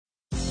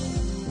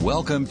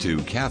Welcome to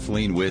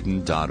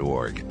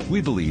KathleenWitten.org.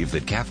 We believe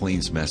that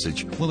Kathleen's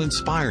message will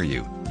inspire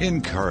you,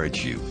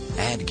 encourage you,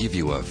 and give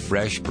you a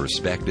fresh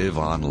perspective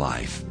on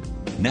life.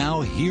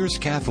 Now, here's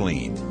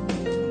Kathleen.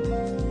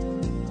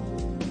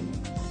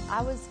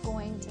 I was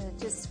going to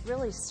just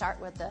really start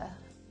with the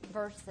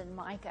verse in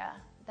Micah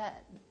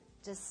that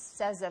just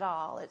says it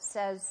all. It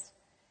says,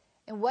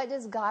 "And what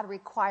does God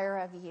require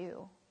of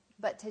you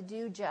but to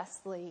do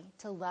justly,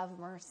 to love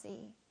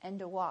mercy, and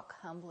to walk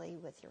humbly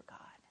with your God?"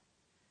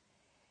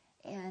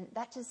 And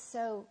that just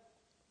so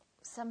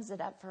sums it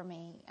up for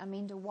me. I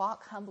mean, to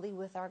walk humbly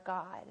with our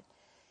God.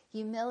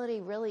 Humility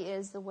really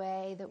is the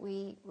way that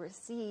we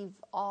receive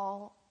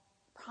all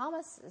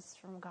promises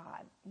from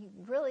God. You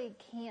really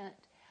can't.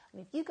 I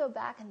mean, if you go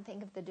back and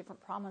think of the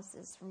different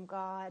promises from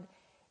God,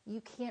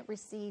 you can't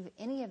receive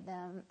any of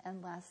them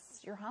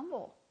unless you're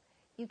humble.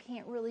 You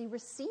can't really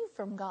receive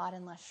from God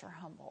unless you're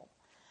humble.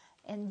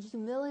 And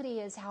humility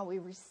is how we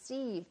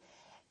receive.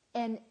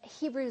 In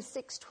Hebrews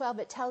 6:12,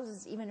 it tells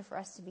us even for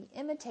us to be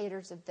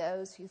imitators of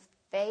those who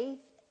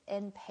faith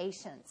and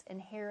patience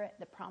inherit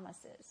the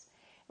promises.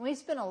 And we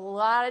spend a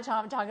lot of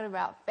time talking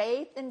about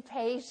faith and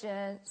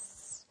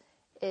patience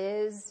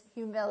is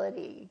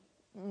humility.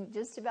 And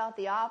just about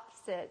the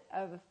opposite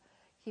of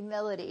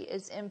humility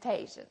is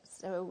impatience.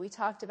 So we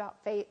talked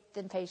about faith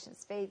and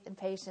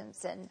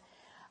patience, and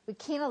we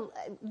can't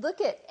look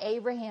at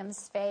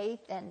Abraham's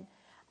faith, and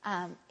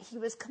he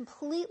was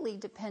completely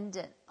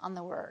dependent on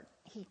the word.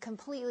 He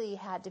completely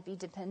had to be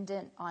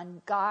dependent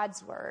on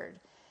God's word.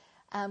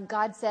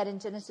 God said in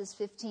Genesis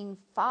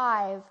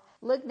 15:5,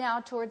 "Look now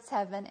towards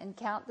heaven and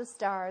count the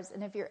stars,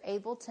 and if you're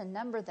able to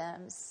number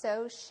them,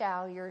 so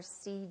shall your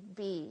seed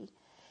be."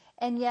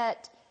 And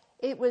yet,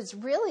 it was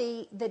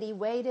really that he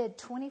waited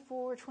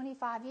 24,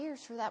 25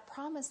 years for that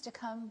promise to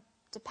come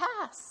to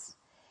pass.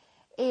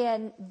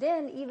 And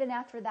then even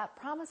after that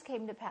promise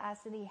came to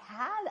pass and he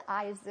had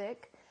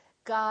Isaac,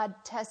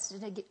 God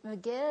tested him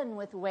again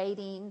with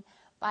waiting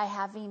by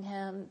having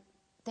him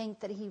think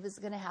that he was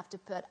going to have to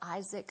put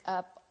Isaac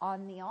up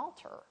on the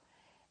altar.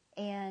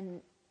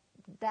 And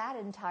that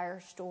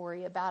entire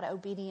story about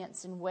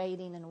obedience and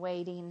waiting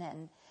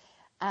and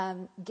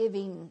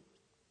giving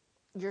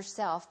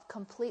yourself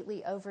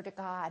completely over to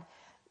God.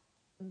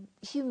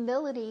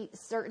 Humility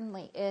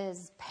certainly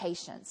is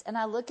patience. And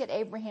I look at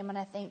Abraham and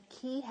I think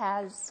he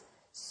has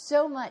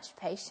so much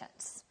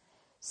patience.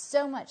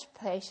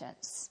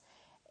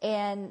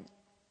 And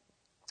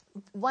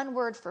one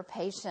word for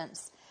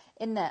patience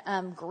in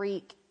the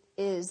Greek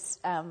is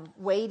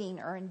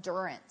waiting or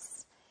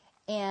endurance.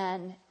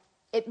 And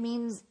it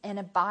means an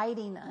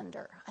abiding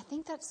under. I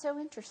think that's so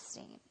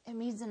interesting. It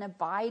means an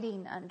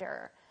abiding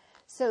under.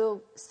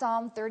 So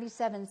Psalm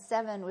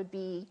 37:7 would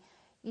be,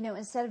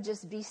 instead of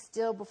just be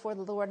still before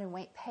the Lord and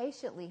wait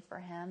patiently for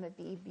him,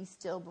 it'd be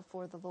still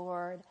before the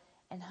Lord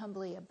and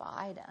humbly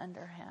abide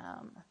under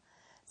him.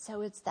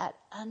 So it's that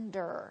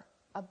under,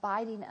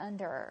 abiding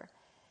under.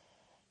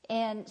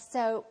 And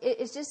so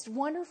it's just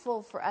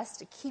wonderful for us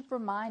to keep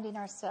reminding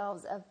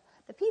ourselves of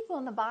the people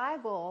in the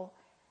Bible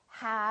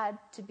had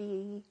to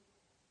be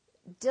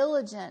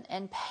diligent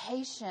and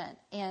patient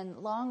and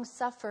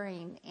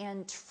long-suffering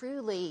and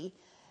truly,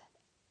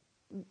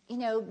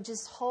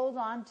 just hold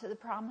on to the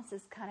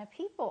promises kind of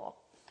people.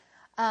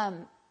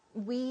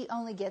 We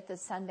only get the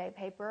Sunday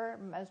paper.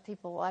 A lot of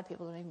people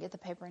don't even get the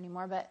paper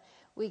anymore, but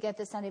we get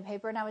the Sunday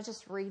paper. And I was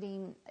just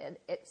reading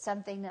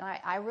something, and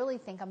I really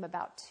think I'm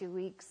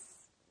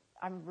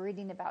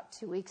reading about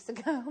 2 weeks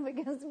ago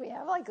because we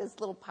have like this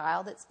little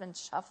pile that's been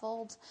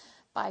shuffled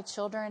by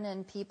children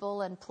and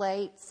people and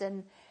plates.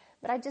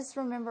 But I just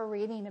remember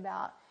reading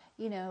about,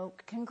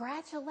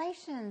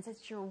 congratulations,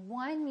 it's your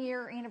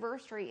 1-year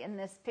anniversary in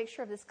this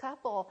picture of this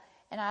couple.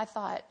 And I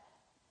thought,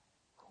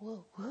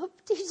 well,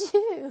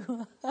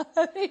 whoop-de-doo.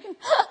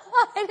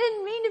 I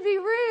didn't mean to be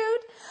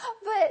rude,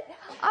 but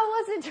I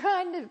wasn't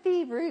trying to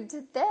be rude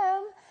to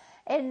them.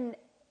 And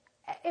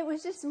it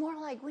was just more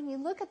like when you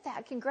look at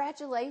that,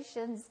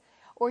 congratulations,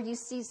 or you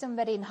see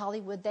somebody in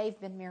Hollywood, they've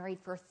been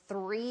married for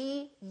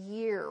 3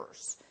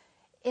 years.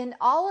 In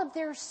all of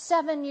their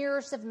 7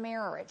 years of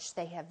marriage,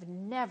 they have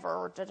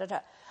never,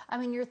 I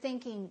mean, you're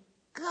thinking,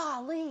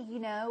 golly,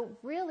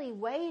 really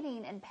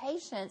waiting and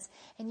patience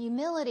and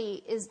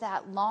humility is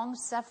that long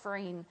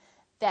suffering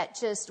that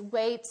just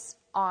waits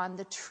on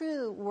the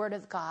true Word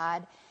of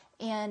God.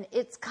 And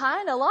it's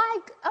kind of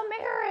like a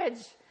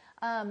marriage.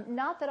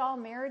 Not that all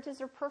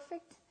marriages are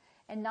perfect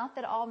and not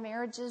that all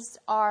marriages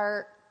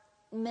are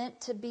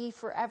meant to be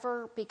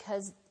forever,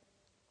 because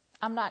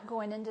I'm not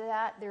going into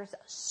that. There's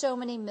so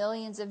many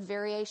millions of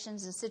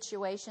variations and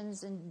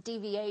situations and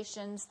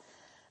deviations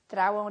that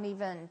I won't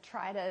even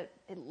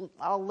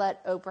I'll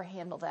let Oprah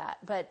handle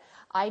that. But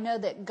I know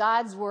that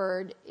God's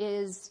word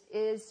is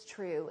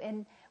true,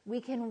 and we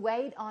can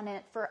wait on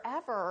it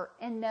forever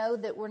and know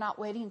that we're not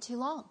waiting too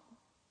long.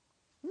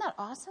 Isn't that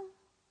awesome?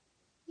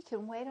 You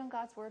can wait on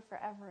God's word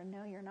forever and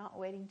know you're not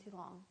waiting too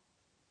long,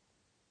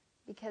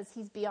 because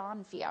he's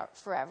beyond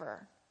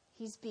forever.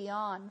 He's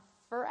beyond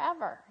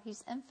forever.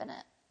 He's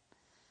infinite.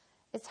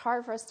 It's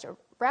hard for us to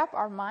wrap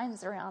our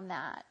minds around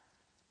that.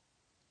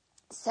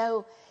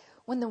 So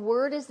when the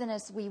word is in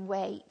us, we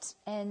wait.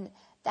 And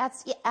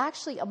that's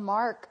actually a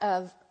mark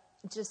of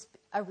just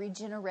a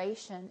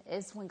regeneration,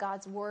 is when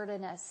God's word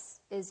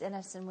is in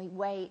us and we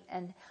wait.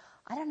 And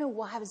I don't know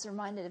why I was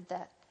reminded of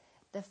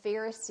the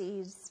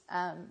Pharisees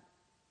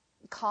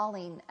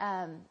calling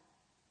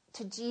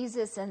to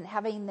Jesus and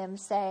having them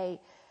say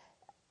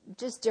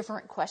just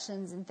different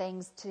questions and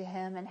things to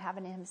him, and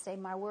having him say,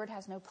 my word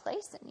has no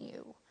place in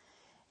you.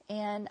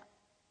 And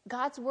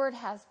God's word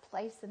has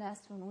place in us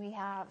when we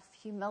have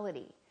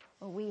humility,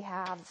 when we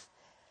have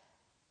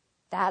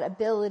that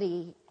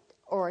ability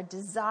or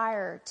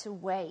desire to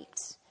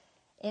wait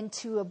and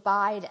to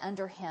abide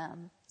under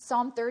him.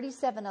 Psalm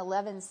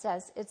 37:11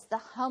 says, it's the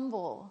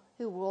humble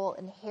who will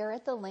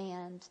inherit the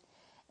land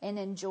and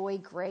enjoy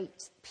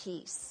great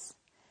peace.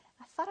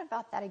 I thought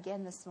about that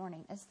again this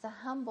morning. It's the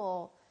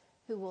humble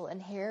who will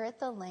inherit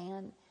the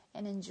land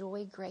and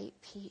enjoy great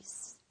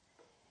peace.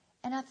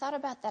 And I thought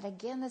about that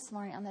again this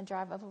morning on the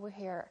drive over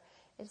here.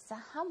 It's the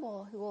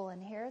humble who will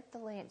inherit the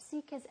land.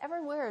 See, because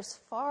everywhere as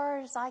far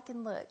as I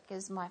can look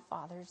is my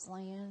Father's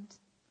land.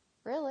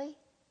 Really?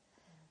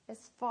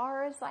 As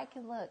far as I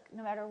can look,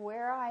 no matter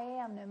where I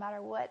am, no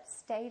matter what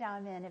state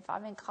I'm in. If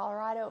I'm in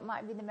Colorado, it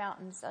might be the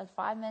mountains. If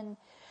I'm in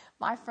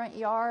my front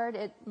yard,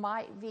 it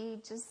might be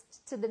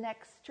just to the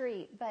next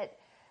street. But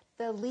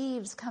the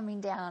leaves coming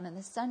down and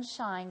the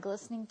sunshine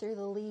glistening through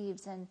the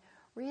leaves, and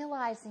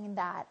realizing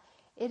that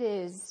it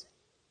is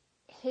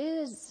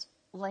his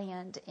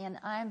land and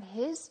I'm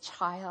his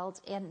child,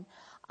 and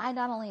I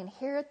not only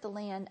inherit the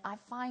land, I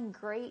find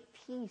great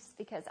peace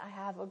because I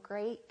have a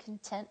great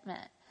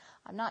contentment.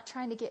 I'm not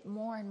trying to get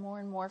more and more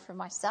and more for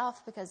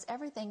myself, because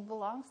everything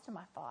belongs to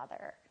my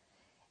Father,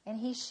 and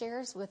he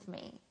shares with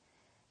me,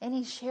 and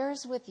he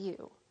shares with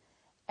you.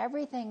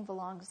 Everything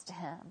belongs to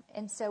him,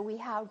 and so we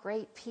have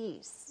great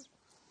peace.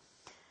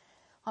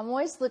 I'm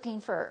always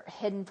looking for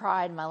hidden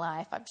pride in my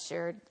life. I've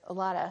shared a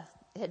lot of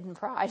hidden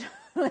pride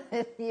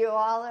with you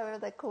all over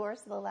the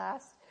course of the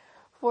last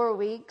 4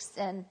 weeks.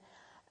 And,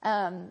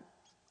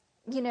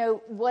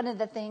 one of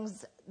the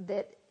things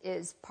that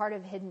is part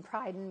of hidden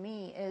pride in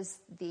me is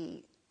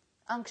the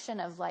unction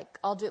of, like,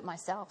 I'll do it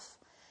myself.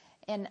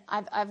 And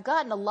I've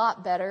gotten a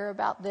lot better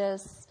about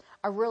this.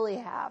 I really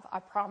have, I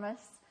promise.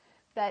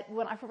 But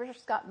when I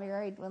first got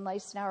married, when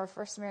Lacey and I were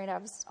first married, I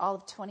was all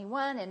of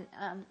 21. And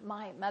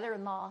my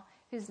mother-in-law,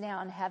 who's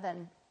now in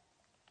heaven,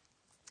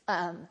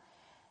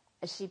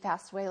 she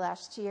passed away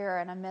last year,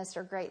 and I miss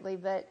her greatly,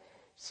 but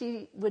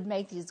she would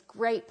make these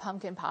great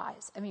pumpkin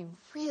pies. I mean,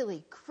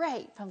 really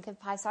great pumpkin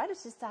pies. So I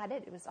just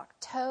decided it was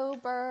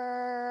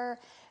October.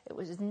 It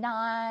was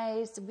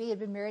nice. We had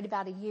been married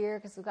about a year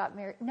because we got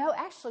married. No,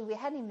 actually, we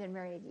hadn't even been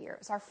married a year. It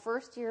was our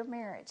first year of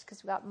marriage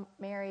because we got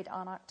married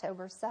on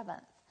October 7th.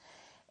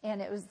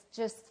 And it was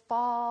just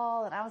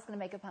fall, and I was going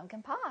to make a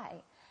pumpkin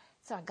pie.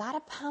 So I got a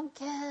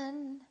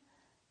pumpkin,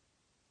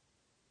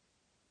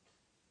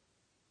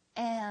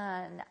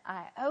 and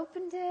I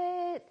opened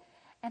it,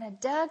 and I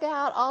dug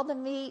out all the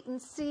meat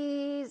and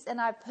seeds, and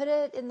I put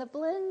it in the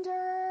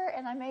blender,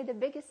 and I made the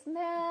biggest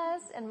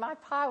mess, and my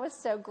pie was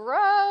so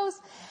gross.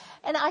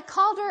 And I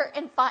called her,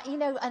 and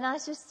I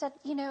just said,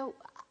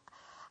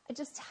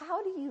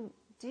 how do you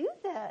do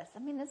this? I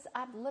mean,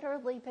 I've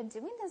literally been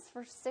doing this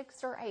for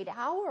 6 or 8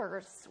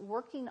 hours,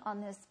 working on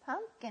this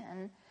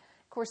pumpkin.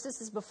 Of course, this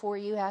is before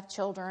you have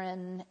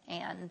children,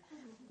 and,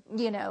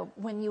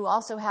 when you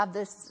also have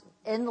this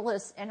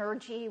endless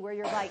energy where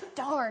you're like,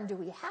 darn, do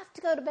we have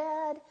to go to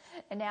bed?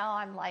 And now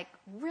I'm like,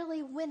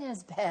 really, when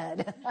is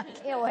bed? I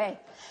can't wait.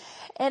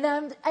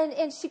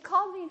 And she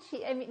called me,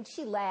 and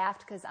she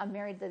laughed because I'm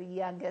married to the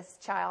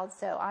youngest child,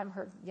 so I'm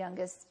her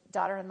youngest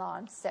daughter-in-law,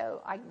 and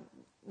so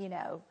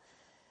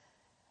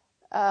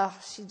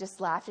she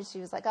just laughed, and she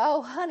was like,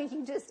 oh, honey,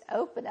 you just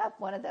open up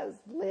one of those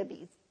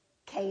Libby's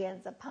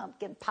cans of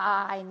pumpkin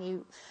pie, and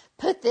you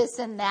put this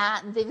and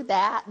that and do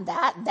that and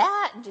that and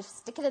that and just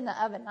stick it in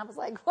the oven. And I was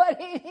like, what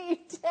did you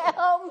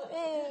tell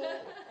me?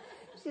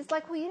 She's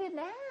like, well, you didn't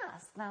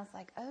ask. And I was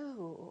like,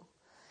 oh.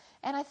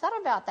 And I thought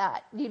about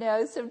that,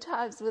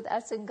 sometimes with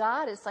us and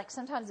God, it's like,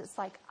 sometimes it's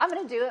like, I'm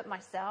going to do it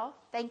myself.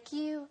 Thank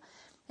you.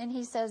 And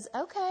he says,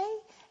 okay.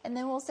 And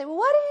then we'll say, well,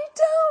 what did you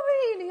tell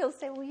me? And he'll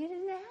say, well, you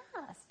didn't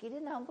ask. You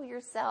didn't humble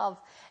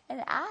yourself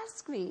and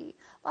ask me.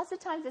 Lots of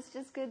times it's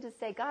just good to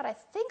say, God, I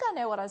think I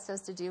know what I'm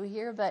supposed to do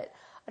here, but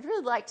I'd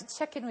really like to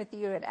check in with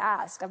you and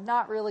ask. I'm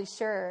not really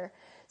sure.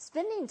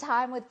 Spending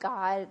time with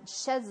God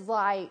sheds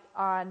light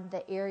on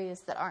the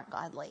areas that aren't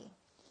godly.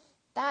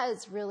 That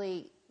is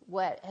really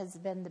what has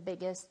been the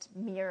biggest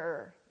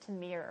mirror to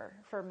mirror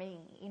for me.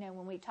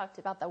 When we talked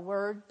about the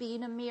word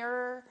being a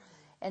mirror,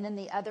 and then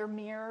the other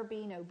mirror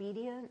being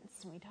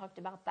obedience. We talked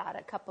about that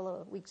a couple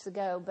of weeks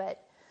ago,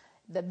 but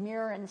the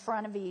mirror in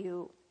front of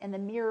you and the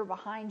mirror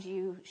behind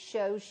you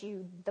shows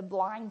you the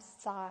blind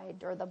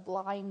side or the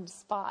blind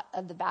spot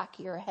of the back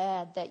of your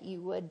head that you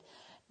would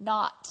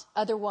not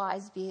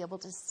otherwise be able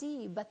to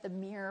see. But the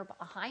mirror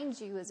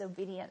behind you is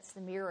obedience. The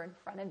mirror in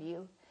front of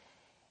you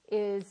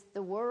is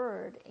the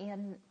word.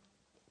 And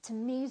to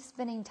me,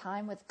 spending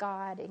time with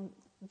God and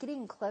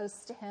getting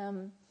close to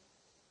Him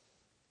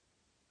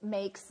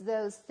makes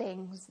those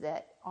things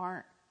that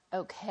aren't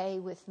okay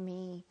with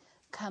me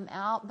come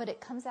out, but it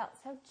comes out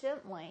so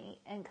gently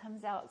and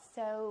comes out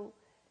so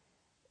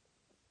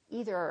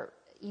either,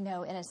 in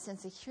a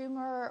sense of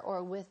humor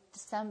or with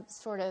some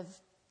sort of,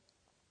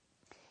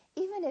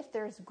 even if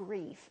there's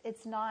grief,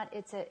 it's not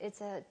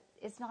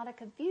a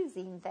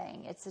confusing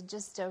thing. It's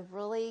just a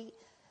really,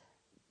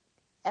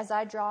 as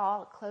I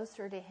draw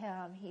closer to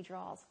Him, He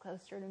draws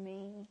closer to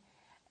me.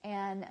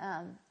 And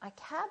I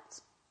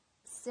kept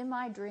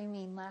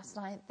semi-dreaming last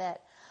night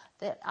that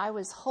I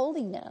was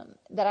holding Him,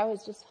 that I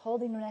was just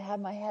holding when I had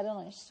my head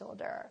on His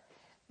shoulder,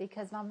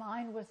 because my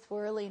mind was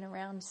swirling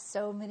around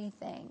so many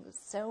things,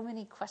 so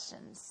many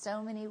questions,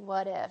 so many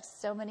what ifs,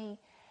 so many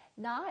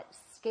not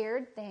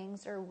scared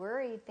things or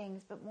worried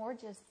things, but more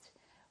just,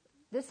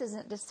 this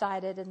isn't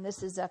decided, and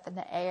this is up in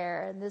the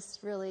air, and this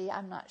really,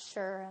 I'm not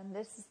sure, and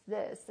this is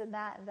this, and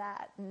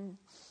that, and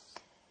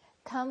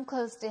come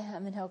close to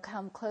Him, and He'll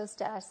come close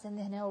to us, and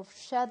then He'll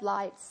shed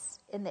lights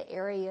in the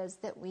areas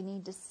that we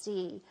need to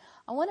see.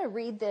 I want to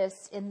read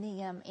this in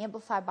the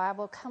Amplified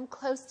Bible. Come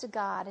close to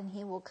God, and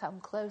He will come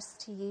close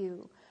to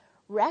you.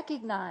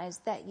 Recognize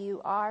that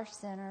you are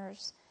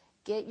sinners.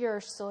 Get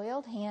your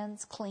soiled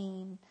hands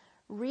clean.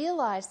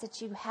 Realize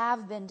that you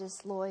have been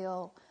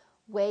disloyal,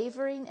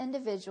 wavering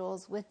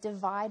individuals with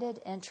divided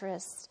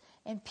interests,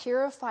 and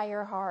purify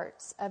your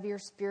hearts of your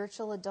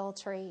spiritual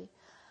adultery.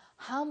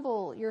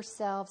 Humble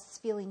yourselves,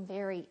 feeling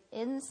very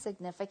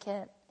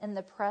insignificant in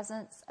the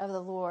presence of the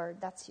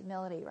Lord. That's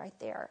humility right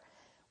there.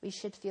 We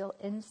should feel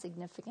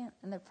insignificant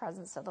in the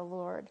presence of the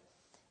Lord.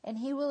 And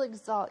He will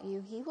exalt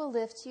you. He will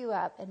lift you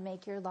up and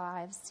make your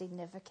lives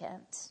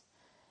significant.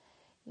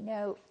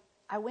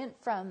 I went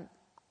from,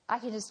 I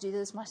can just do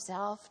this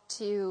myself,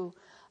 to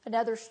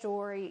another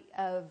story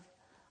of,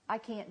 I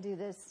can't do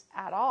this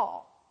at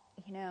all,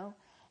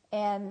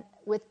 And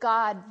with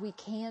God, we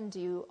can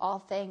do all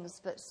things,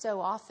 but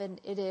so often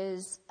it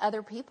is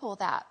other people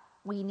that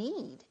we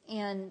need.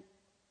 And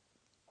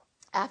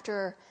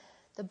after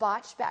the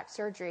botched back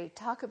surgery,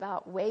 talk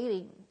about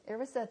waiting. There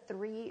was a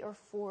 3 or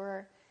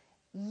 4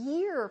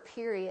 year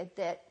period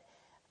that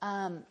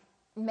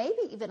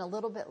maybe even a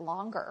little bit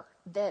longer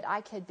that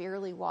I could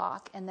barely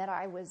walk, and that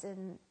I was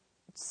in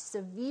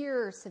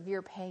severe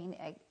pain.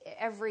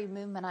 Every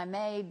movement I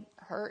made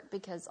hurt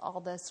because all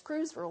the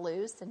screws were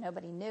loose and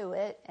nobody knew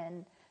it,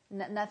 and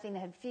nothing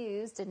had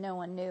fused and no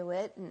one knew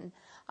it. And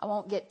I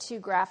won't get too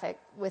graphic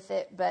with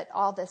it, but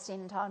all the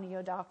San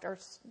Antonio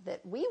doctors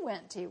that we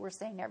went to were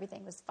saying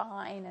everything was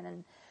fine. And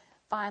then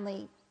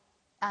finally,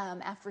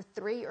 after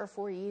 3 or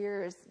 4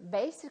 years,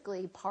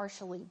 basically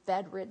partially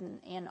bedridden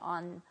and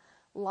on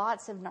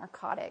lots of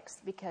narcotics,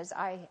 because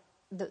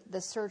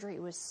the surgery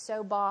was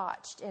so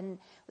botched, and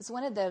it was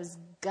one of those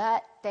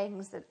gut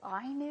things that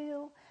I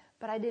knew,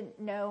 but I didn't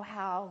know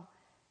how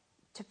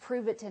to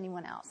prove it to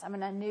anyone else. I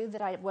mean, I knew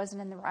that I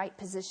wasn't in the right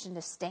position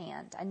to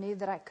stand. I knew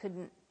that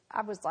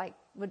I was like,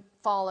 would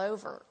fall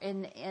over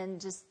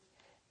and just,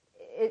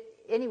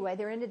 anyway,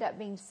 there ended up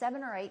being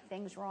 7 or 8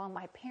 things wrong.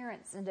 My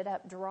parents ended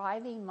up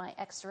driving my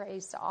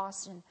x-rays to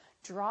Austin,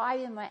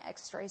 driving my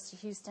x-rays to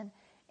Houston,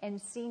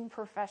 and seeing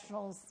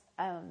professionals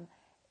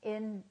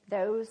in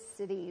those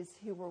cities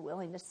who were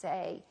willing to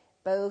say,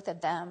 both of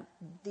them,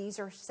 these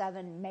are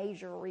 7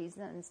 major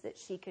reasons that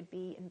she could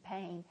be in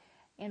pain.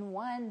 And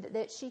one,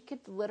 that she could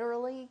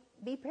literally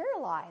be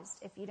paralyzed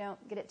if you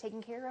don't get it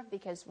taken care of,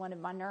 because one of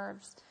my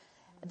nerves,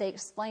 they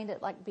explained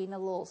it like being a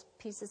little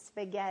piece of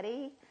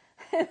spaghetti.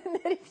 That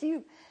if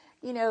you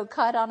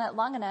cut on it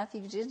long enough,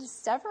 you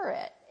just sever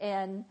it.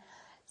 And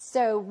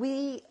so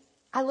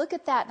I look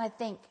at that and I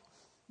think,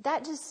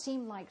 that just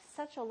seemed like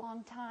such a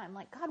long time.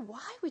 Like, God,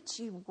 why would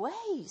you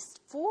waste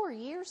 4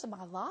 years of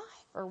my life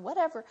or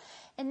whatever?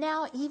 And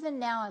now, even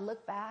now, I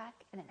look back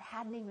and it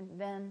hadn't even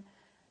been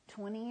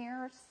 20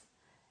 years.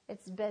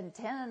 It's been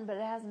 10, but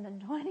it hasn't been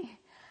 20.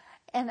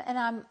 And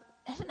I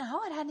didn't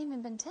know it hadn't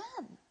even been 10.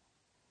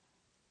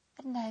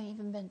 It hadn't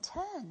even been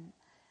 10.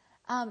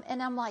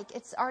 And I'm like,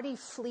 it's already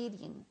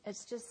fleeting.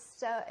 It's just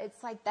so,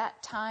 it's like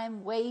that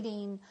time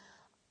waiting.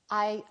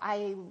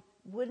 I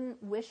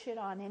wouldn't wish it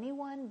on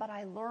anyone, but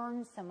I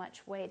learned so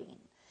much waiting.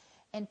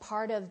 And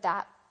part of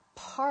that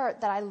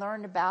part that I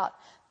learned about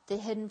the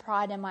hidden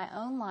pride in my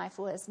own life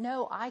was,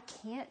 no, I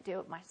can't do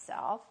it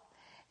myself.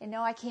 And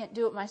no, I can't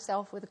do it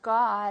myself with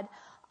God.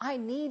 I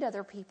need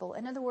other people.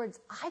 In other words,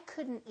 I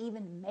couldn't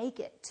even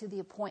make it to the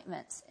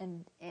appointments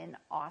in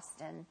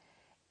Austin.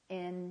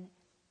 And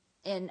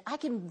I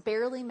can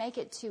barely make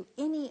it to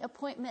any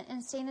appointment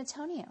in San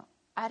Antonio.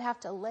 I'd have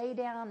to lay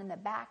down in the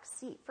back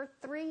seat for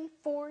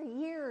 3-4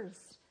 years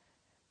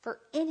for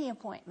any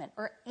appointment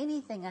or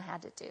anything I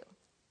had to do.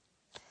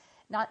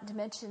 Not to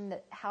mention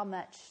how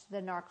much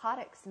the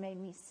narcotics made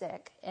me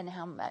sick and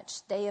how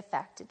much they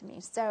affected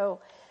me.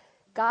 So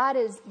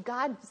God's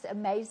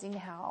amazing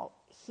how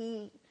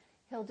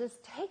He'll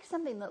just take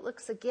something that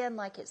looks again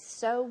like it's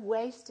so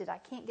wasted. I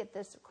can't get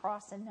this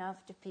across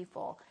enough to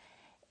people.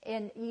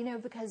 And,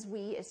 because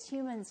we as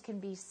humans can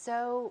be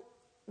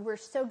we're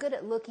so good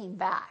at looking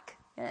back.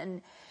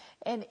 And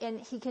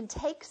he can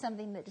take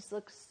something that just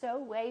looks so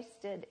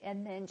wasted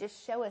and then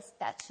just show us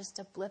that's just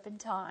a blip in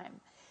time.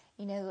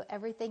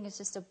 Everything is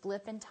just a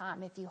blip in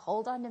time. If you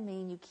hold on to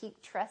me and you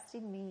keep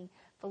trusting me,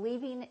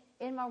 believing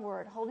in my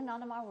word, holding on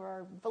to my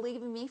word,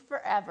 believing me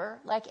forever,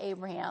 like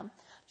Abraham.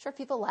 I'm sure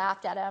people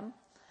laughed at him.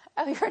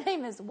 Oh, your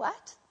name is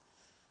what?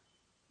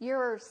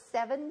 You're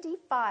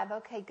 75.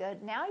 Okay,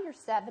 good. Now you're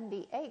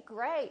 78.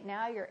 Great.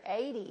 Now you're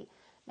 80.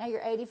 Now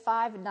you're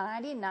 85,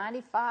 90,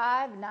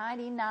 95,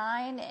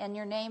 99, and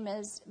your name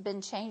has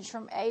been changed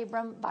from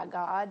Abram by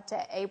God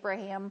to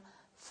Abraham,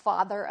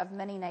 father of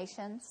many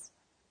nations.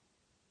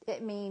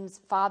 It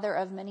means father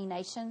of many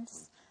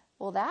nations.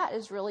 Well, that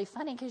is really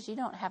funny because you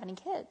don't have any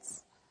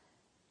kids.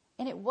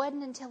 And it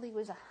wasn't until he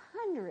was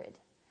 100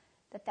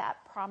 that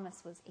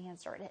promise was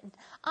answered. And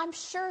I'm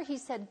sure he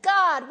said,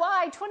 God,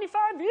 why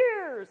 25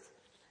 years?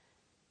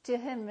 To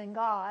him and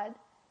God.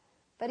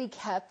 But he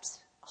kept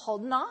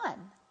holding on.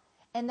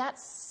 And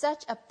that's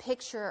such a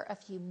picture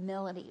of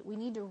humility. We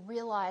need to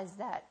realize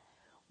that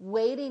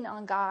waiting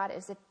on God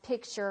is a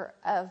picture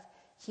of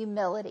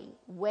humility,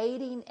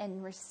 waiting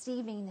and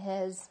receiving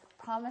his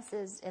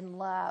promises in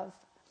love.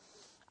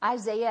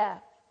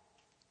 Isaiah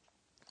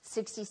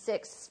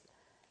 66,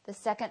 the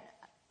second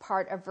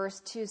part of verse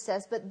 2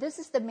 says, but this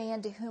is the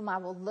man to whom I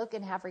will look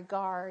and have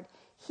regard,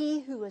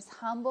 he who is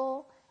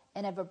humble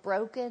and of a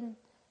broken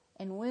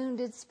and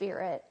wounded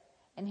spirit,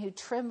 and who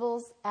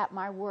trembles at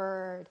my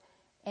word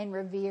and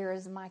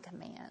reveres my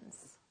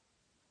commands.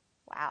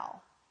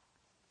 Wow.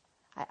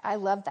 I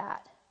love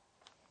that.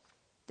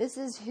 This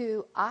is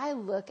who I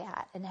look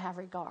at and have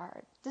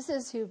regard. This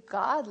is who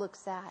God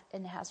looks at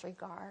and has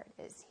regard,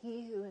 is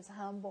he who is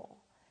humble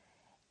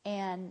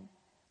and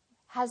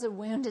has a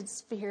wounded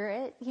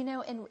spirit,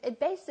 and it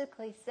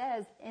basically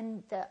says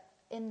in the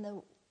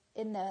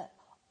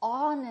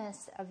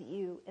awness of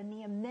you, in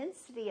the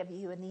immensity of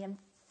you, in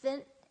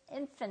the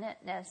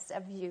infiniteness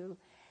of you,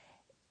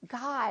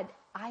 God,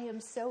 I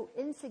am so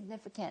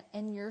insignificant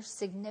in your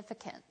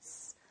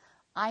significance.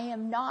 I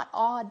am not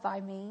awed by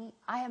me.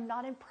 I am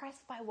not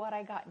impressed by what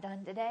I got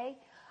done today.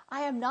 I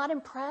am not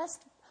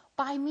impressed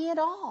by me at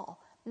all.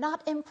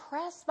 Not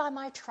impressed by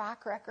my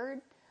track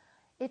record.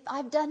 If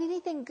I've done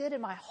anything good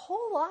in my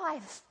whole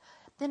life,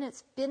 then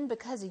it's been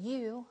because of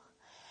you.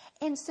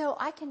 And so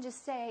I can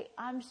just say,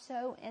 I'm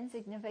so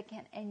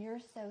insignificant and you're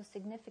so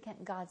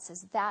significant. God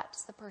says,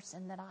 that's the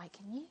person that I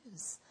can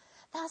use.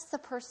 That's the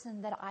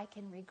person that I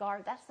can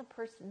regard. That's the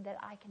person that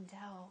I can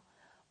tell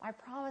my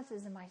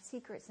promises and my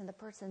secrets, and the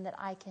person that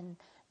I can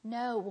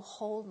know will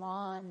hold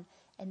on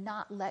and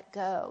not let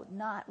go,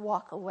 not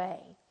walk away.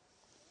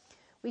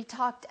 We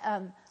talked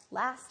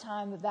last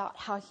time about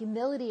how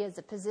humility is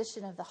a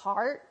position of the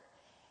heart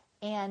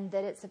and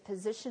that it's a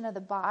position of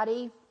the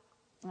body.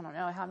 I don't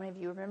know how many of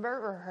you remember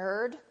or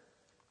heard,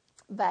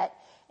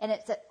 and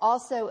it's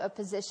also a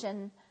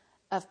position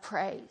of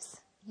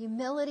praise.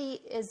 Humility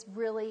is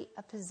really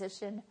a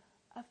position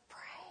of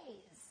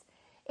praise.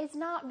 It's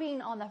not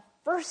being on the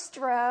first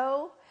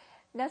row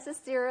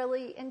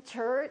necessarily in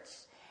church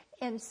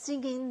and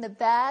singing the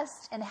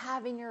best and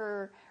having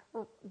your,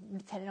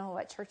 depending on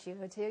what church you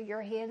go to,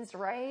 your hands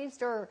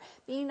raised, or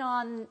being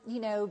on,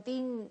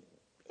 being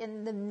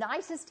in the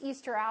nicest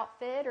Easter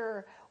outfit,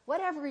 or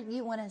whatever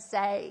you want to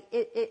say.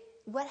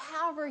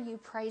 However you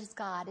praise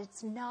God,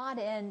 it's not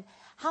in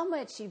how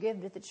much you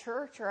give to the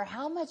church or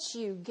how much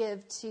you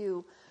give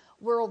to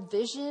World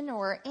Vision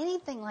or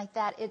anything like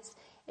that.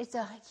 It's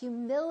a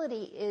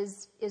humility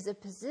is a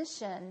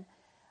position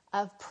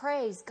of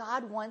praise.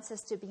 God wants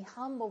us to be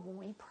humble when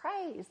we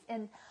praise.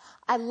 And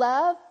I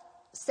love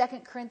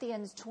 2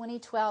 Corinthians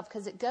 20:12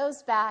 because it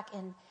goes back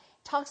and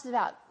talks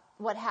about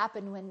what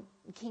happened when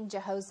King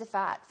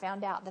Jehoshaphat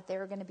found out that they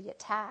were going to be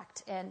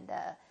attacked. And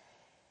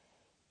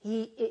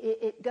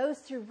it goes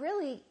through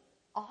really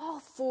all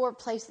four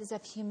places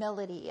of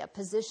humility: a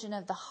position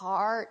of the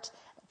heart,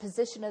 a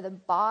position of the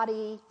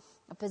body,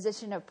 a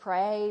position of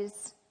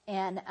praise.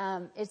 And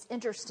it's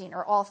interesting,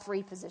 or all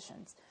three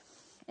positions.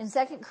 In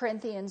 2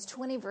 Corinthians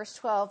 20, verse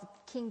 12,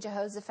 King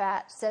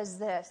Jehoshaphat says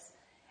this,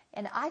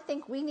 and I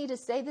think we need to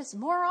say this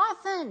more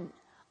often.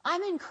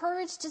 I'm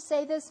encouraged to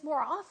say this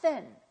more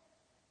often.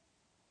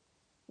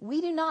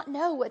 We do not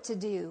know what to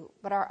do,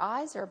 but our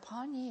eyes are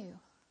upon you.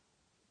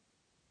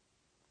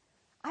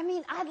 I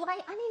mean, I need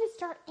to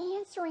start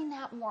answering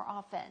that more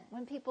often.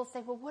 When people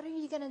say, well, what are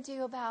you going to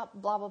do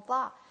about blah, blah,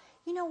 blah?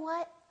 You know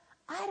what?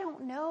 I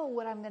don't know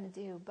what I'm going to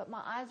do, but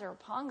my eyes are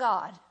upon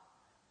God.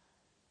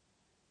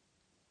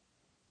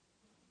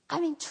 I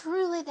mean,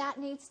 truly that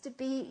needs to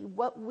be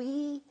what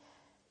we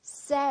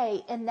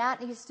say, and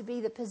that needs to be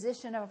the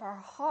position of our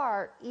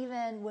heart,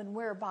 even when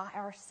we're by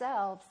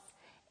ourselves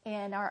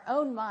and our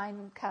own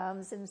mind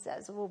comes and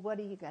says, well, what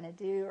are you going to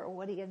do? Or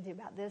what are you going to do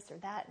about this or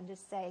that? And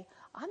just say,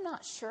 I'm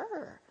not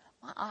sure.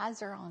 My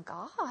eyes are on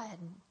God.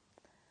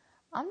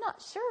 I'm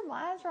not sure.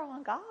 My eyes are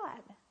on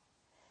God.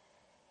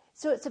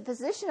 So it's a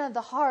position of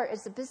the heart.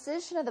 It's a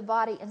position of the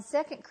body. In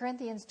 2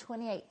 Corinthians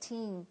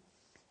 20:18,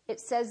 it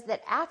says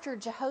that after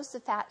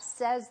Jehoshaphat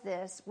says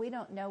this, we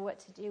don't know what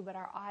to do, but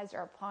our eyes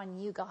are upon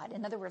you, God.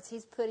 In other words,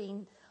 he's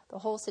putting the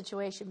whole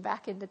situation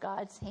back into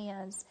God's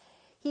hands.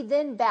 He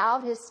then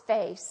bowed his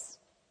face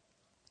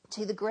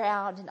to the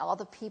ground, and all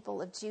the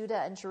people of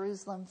Judah and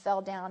Jerusalem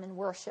fell down and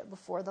worshiped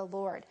before the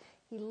Lord.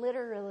 He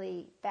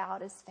literally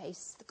bowed his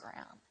face to the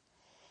ground.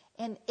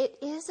 And it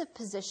is a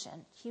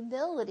position,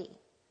 humility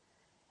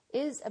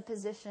is a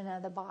position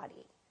of the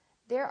body.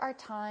 There are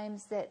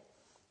times that,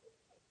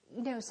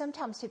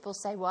 sometimes people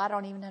say, well, I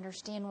don't even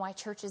understand why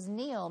churches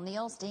kneel.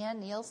 Kneel,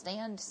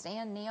 stand,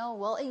 stand, kneel.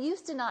 Well, it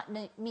used to not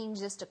mean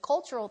just a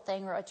cultural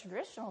thing or a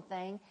traditional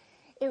thing.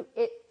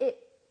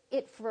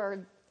 It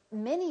for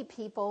many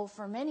people,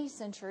 for many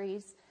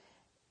centuries,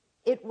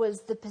 it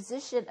was the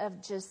position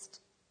of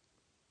just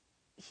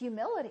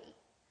humility.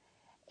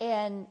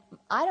 And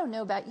I don't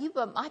know about you,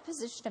 but my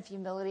position of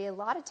humility a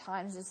lot of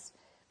times is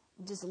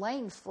just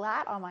laying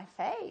flat on my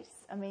face.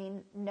 I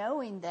mean,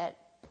 knowing that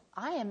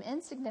I am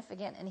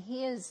insignificant and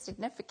he is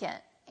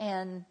significant,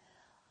 and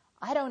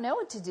I don't know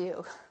what to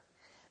do,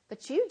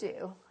 but you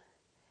do.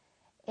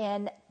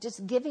 And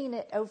just giving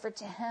it over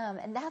to him.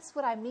 And that's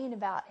what I mean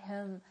about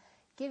him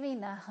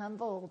giving the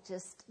humble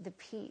just the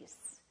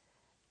peace.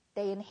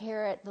 They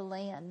inherit the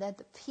land, the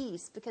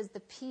peace, because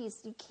the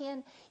peace, you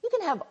can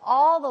have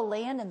all the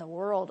land in the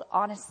world,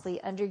 honestly,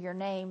 under your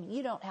name.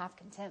 You don't have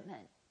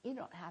contentment. You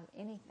don't have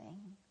anything.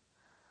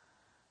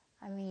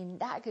 I mean,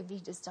 that could be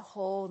just a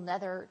whole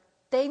nother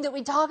thing that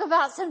we talk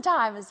about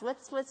sometimes.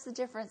 What's the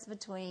difference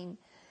between,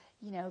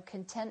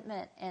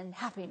 contentment and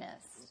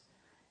happiness?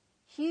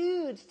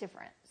 Huge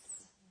difference.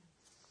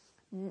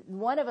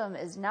 One of them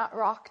is not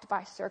rocked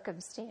by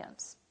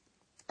circumstance.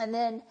 And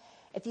then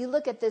if you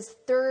look at this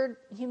third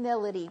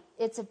humility,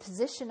 it's a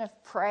position of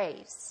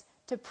praise,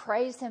 to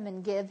praise him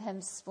and give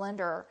him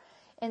splendor.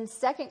 In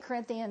 2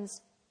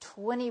 Corinthians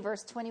 20,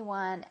 verse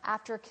 21,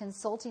 after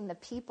consulting the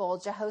people,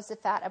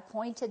 Jehoshaphat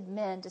appointed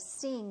men to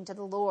sing to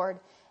the Lord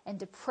and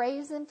to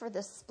praise him for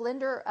the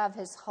splendor of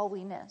his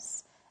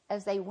holiness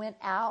as they went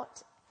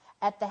out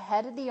at the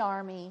head of the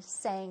army,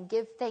 saying,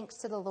 give thanks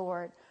to the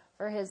Lord,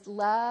 for his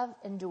love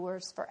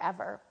endures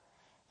forever.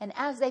 And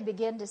as they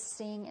began to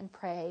sing and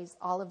praise,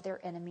 all of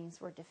their enemies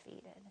were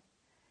defeated.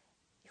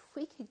 If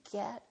we could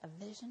get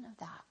a vision of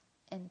that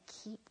and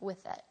keep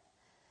with it,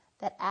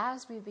 that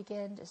as we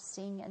begin to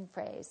sing and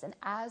praise, and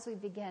as we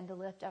begin to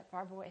lift up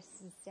our voice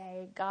and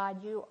say,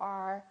 God, you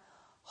are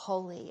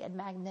holy and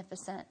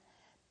magnificent,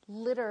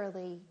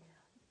 literally,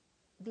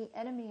 the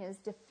enemy is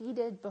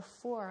defeated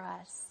before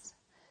us.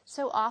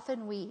 So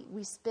often we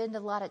spend a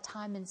lot of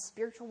time in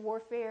spiritual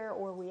warfare,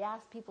 or we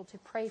ask people to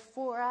pray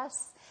for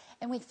us,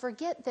 and we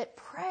forget that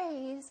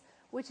praise,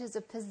 which is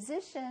a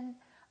position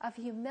of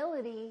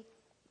humility,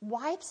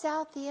 wipes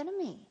out the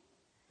enemy.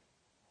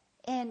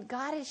 And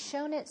God has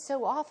shown it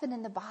so often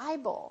in the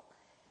Bible.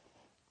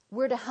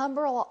 We're to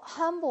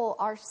humble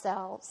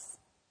ourselves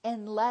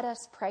and let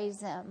us praise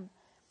him.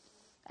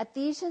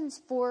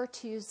 Ephesians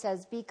 4:2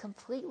 says, be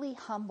completely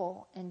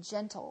humble and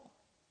gentle.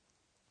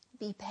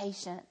 Be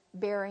patient,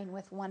 bearing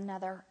with one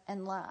another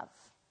in love.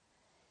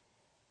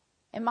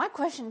 And my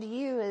question to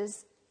you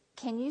is,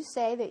 can you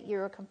say that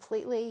you're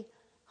completely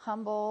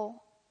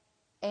humble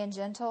and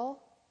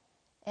gentle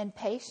and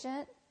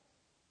patient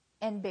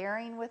and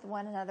bearing with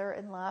one another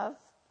in love?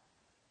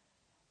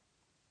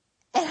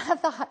 And I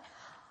thought,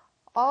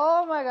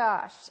 oh my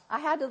gosh, I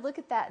had to look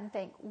at that and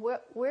think,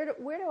 where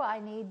do I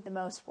need the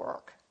most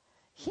work?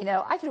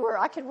 I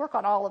could work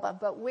on all of them,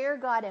 but where,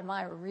 God, am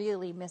I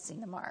really missing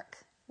the mark?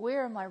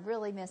 Where am I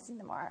really missing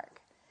the mark?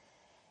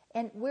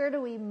 And where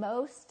do we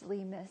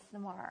mostly miss the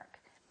mark?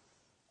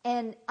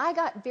 And I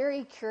got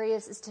very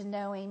curious as to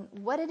knowing,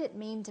 what did it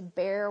mean to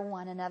bear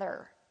one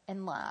another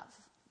in love?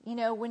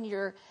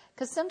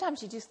 Because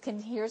sometimes you just can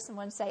hear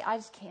someone say, I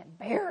just can't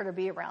bear to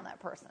be around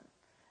that person.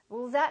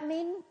 Well, does that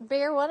mean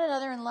bear one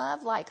another in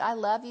love? Like, I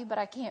love you, but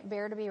I can't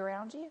bear to be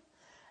around you?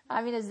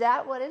 I mean, is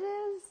that what it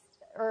is?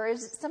 Or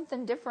is it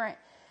something different?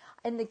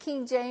 In the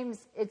King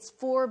James, it's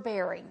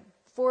forbearing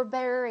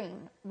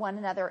one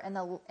another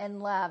in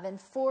love. And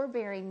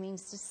forbearing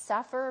means to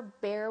suffer,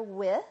 bear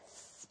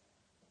with,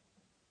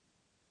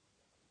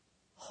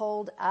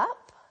 hold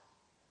up,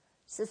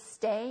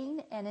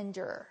 sustain, and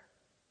endure.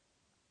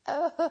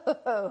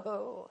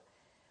 Oh,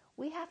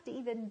 we have to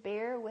even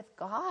bear with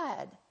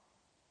God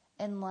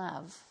in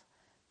love,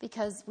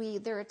 because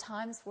there are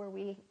times where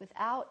we,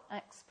 without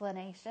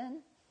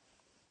explanation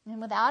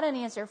and without an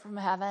answer from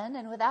heaven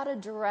and without a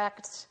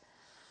direct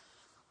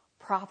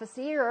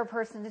prophecy or a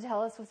person to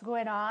tell us what's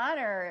going on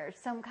or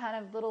some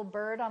kind of little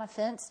bird on a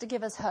fence to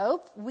give us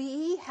hope,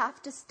 we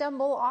have to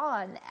stumble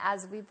on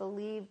as we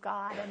believe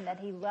God and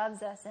that he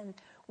loves us, and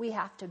we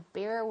have to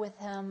bear with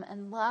him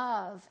in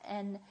love.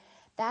 And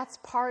that's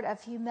part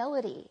of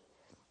humility.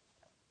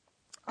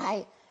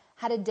 I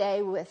had a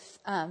day with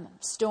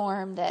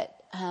Storm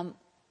that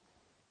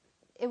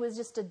it was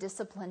just a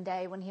discipline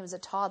day when he was a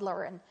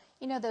toddler. And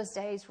those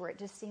days where it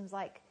just seems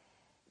like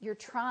you're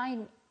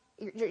trying,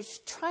 you're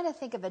trying to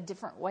think of a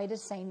different way to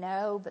say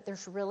no, but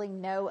there's really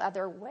no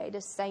other way to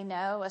say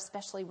no,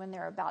 especially when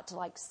they're about to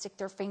like stick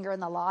their finger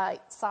in the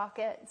light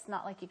socket. It's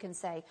not like you can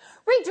say,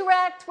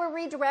 redirect, we're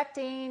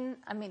redirecting.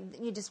 I mean,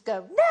 you just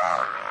go,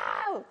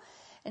 no!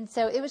 And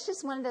so it was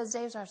just one of those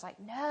days where I was like,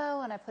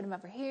 no, and I put him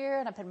over here,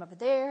 and I put him over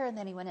there, and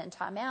then he went in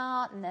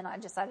timeout, and then I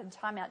decided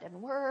timeout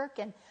didn't work,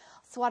 and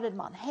swatted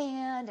him on the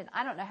hand, and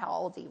I don't know how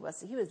old he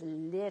was. He was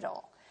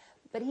little,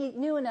 but he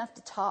knew enough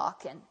to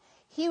talk, and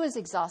he was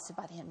exhausted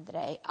by the end of the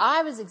day.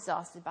 I was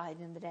exhausted by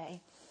the end of the day.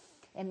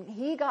 And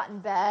he got in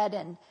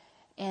bed,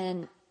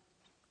 and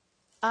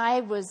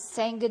I was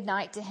saying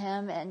goodnight to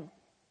him, and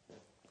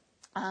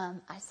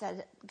I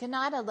said, good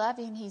night, I love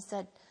you. And he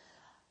said,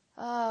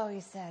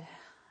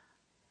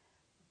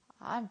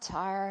 I'm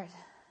tired.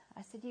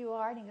 I said, you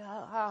are? And he goes,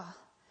 oh,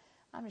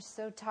 I'm just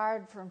so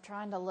tired from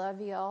trying to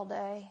love you all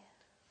day.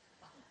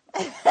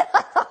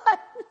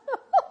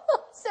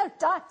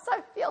 Sometimes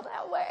I feel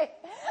that way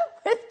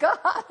with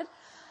God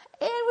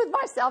and with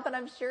myself, and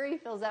I'm sure he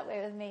feels that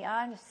way with me.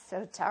 I'm just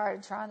so tired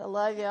of trying to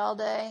love you all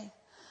day.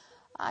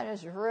 I'm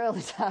just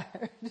really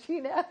tired,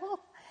 you know.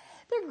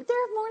 There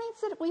are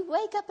mornings that we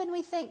wake up and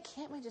we think,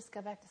 can't we just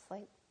go back to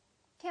sleep?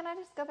 Can't I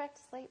just go back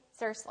to sleep?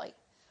 Seriously,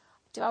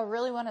 do I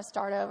really want to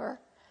start over?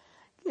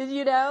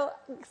 You know,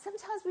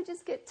 sometimes we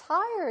just get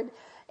tired,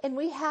 and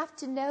we have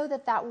to know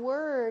that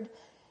word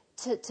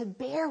to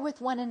bear with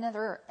one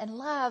another and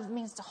love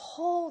means to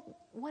hold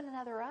one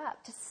another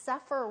up, to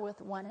suffer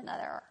with one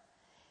another,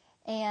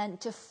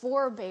 and to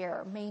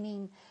forbear,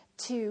 meaning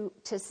to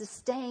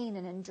sustain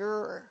and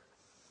endure,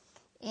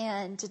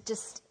 and to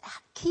just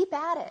keep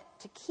at it.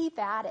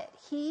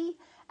 He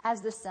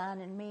as the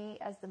son and me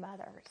as the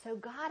mother. So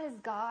God is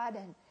God,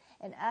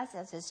 and us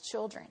as his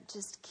children.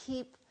 Just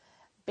keep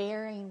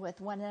bearing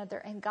with one another.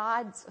 And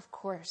God's, of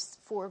course,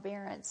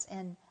 forbearance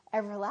and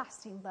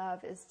everlasting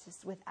love is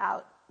just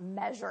without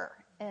measure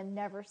and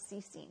never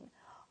ceasing.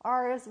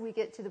 Ours, we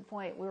get to the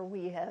point where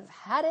we have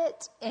had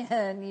it,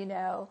 and, you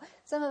know,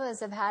 some of us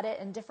have had it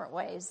in different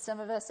ways. Some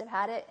of us have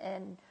had it,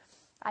 and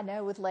I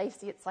know with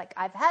Lacey, it's like,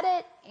 I've had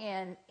it,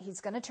 and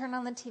he's going to turn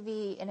on the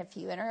TV, and if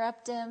you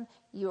interrupt him,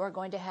 you are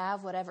going to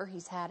have whatever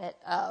he's had it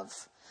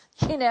of,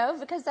 you know,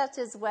 because that's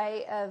his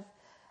way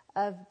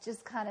of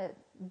just kind of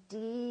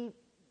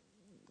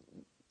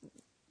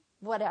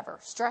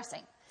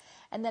stressing.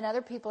 And then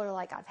other people are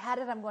like, I've had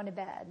it, I'm going to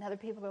bed. And other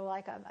people are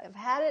like, I've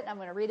had it, I'm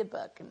going to read a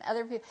book. And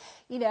other people,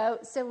 you know,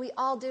 so we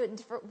all do it in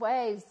different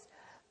ways.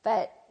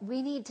 But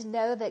we need to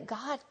know that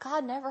God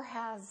never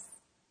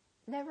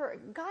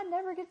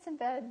gets in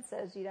bed and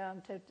says, you know,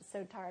 I'm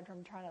so tired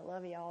from trying to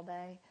love you all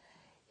day.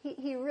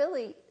 He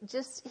really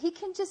he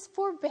can just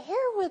forbear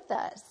with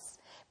us.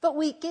 But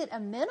we get a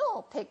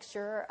mental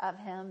picture of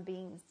him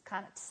being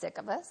kind of sick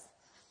of us.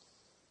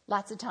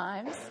 Lots of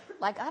times,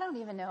 like, I don't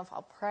even know if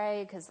I'll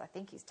pray because I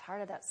think he's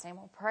tired of that same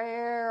old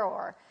prayer,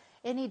 or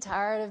isn't he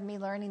tired of me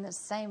learning the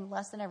same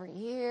lesson every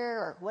year,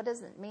 or what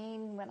does it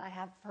mean when I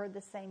have heard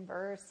the same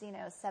verse, you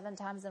know, 7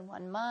 times in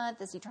 1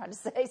 month? Is he trying to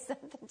say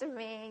something to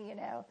me, you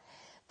know?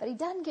 But he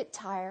doesn't get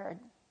tired.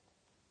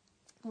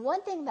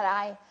 One thing that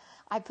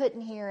I put in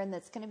here, and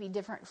that's going to be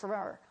different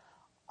for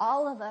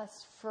all of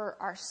us, for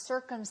our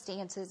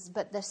circumstances,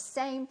 but the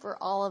same for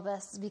all of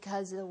us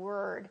because of the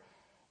word,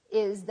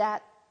 is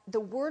that the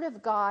Word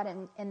of God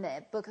in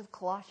the book of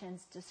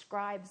Colossians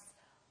describes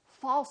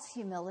false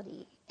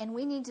humility. And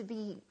we need to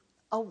be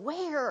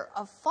aware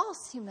of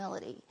false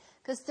humility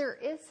because there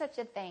is such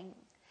a thing.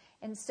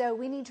 And so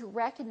we need to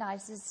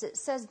recognize this. It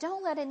says,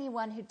 don't let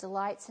anyone who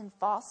delights in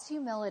false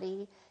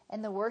humility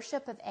and the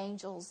worship of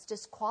angels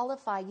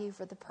disqualify you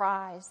for the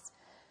prize.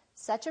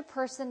 Such a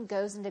person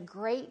goes into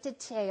great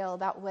detail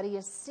about what he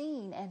has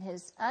seen, and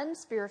his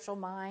unspiritual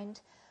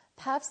mind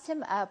puffs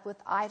him up with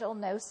idle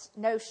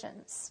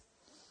notions.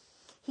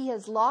 He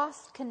has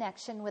lost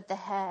connection with the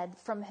head,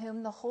 from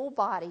whom the whole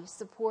body,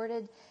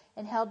 supported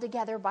and held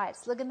together by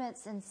its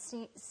ligaments and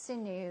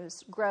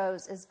sinews,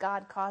 grows as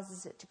God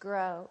causes it to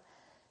grow.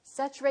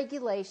 Such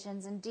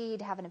regulations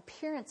indeed have an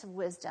appearance of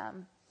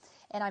wisdom.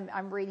 And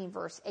I'm reading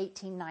verse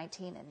 18,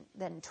 19, and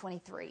then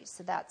 23.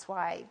 So that's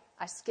why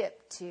I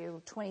skipped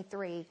to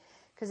 23,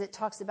 because it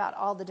talks about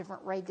all the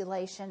different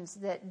regulations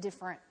that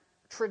different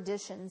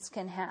traditions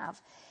can have.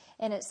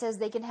 And it says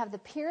they can have the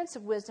appearance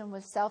of wisdom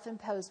with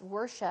self-imposed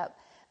worship,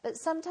 but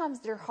sometimes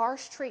their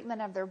harsh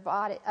treatment of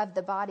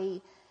the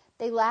body,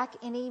 they lack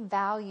any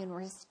value in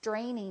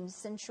restraining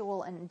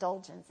sensual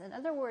indulgence. In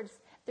other words,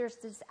 there's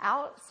this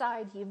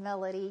outside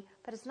humility,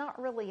 but it's not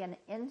really an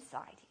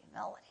inside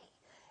humility.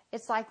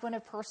 It's like when a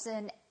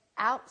person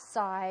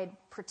outside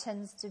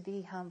pretends to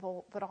be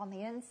humble, but on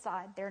the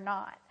inside they're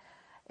not.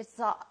 It's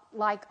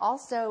like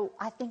also,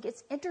 I think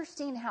it's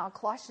interesting how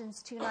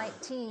Colossians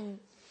 2:19,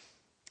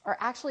 or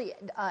actually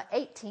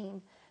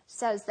 18,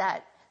 says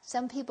that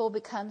some people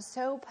become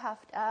so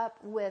puffed up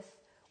with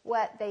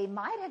what they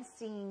might have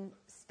seen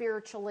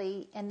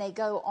spiritually, and they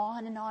go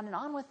on and on and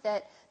on with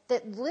it,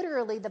 that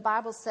literally the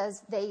Bible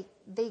says they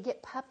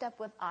get puffed up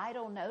with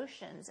idle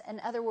notions. In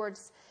other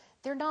words,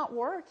 they're not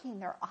working,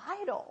 they're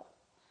idle.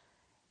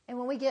 And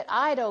when we get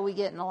idle, we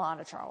get in a lot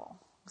of trouble.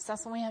 Because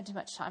that's when we have too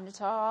much time to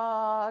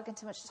talk and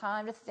too much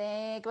time to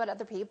think about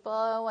other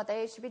people and what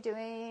they should be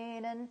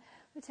doing, and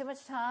too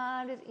much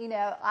time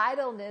to,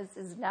 idleness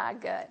is not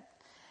good.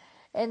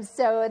 And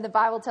so, and the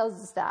Bible tells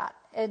us that.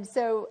 And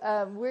so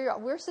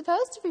we're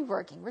supposed to be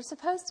working. We're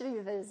supposed to be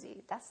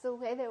busy. That's the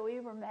way that we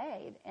were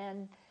made.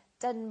 And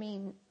doesn't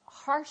mean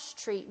harsh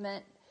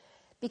treatment,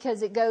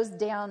 because it goes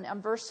down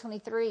on verse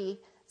 23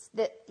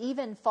 that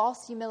even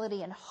false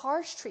humility and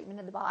harsh treatment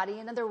of the body.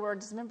 In other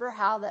words, remember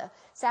how the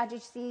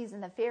Sadducees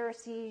and the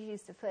Pharisees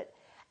used to put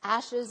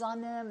ashes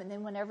on them, and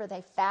then whenever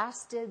they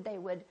fasted, they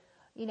would,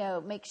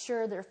 make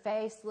sure their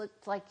face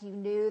looked like you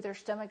knew their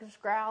stomach was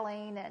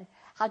growling, and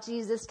how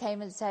Jesus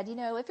came and said, if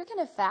you're going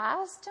to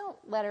fast, don't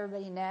let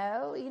everybody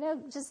know,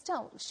 just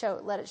don't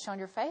let it show on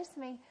your face.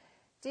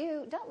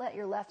 Don't let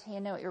your left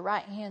hand know what your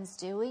right hand's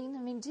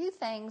doing. Do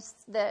things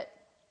that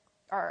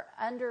are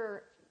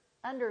under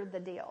the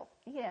deal.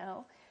 You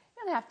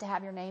don't have to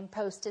have your name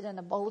posted in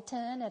a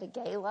bulletin at a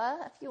gala.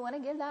 If you want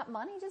to give that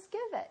money, just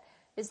give it.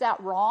 Is that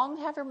wrong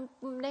to have your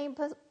name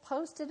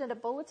posted in a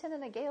bulletin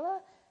in a gala?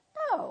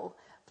 No.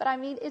 But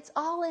it's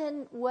all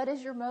in what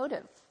is your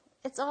motive.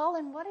 It's all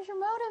in what is your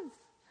motive.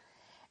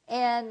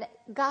 And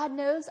God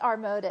knows our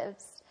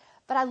motives.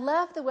 But I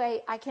love the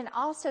way I can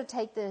also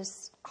take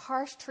this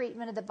harsh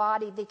treatment of the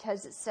body,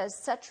 because it says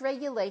such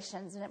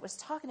regulations, and it was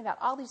talking about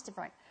all these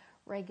different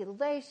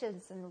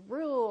regulations and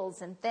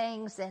rules and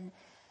things. And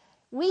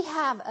we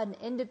have an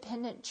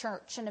independent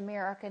church in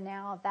America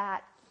now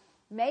that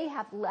may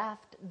have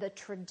left the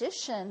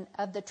tradition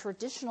of the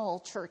traditional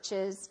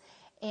churches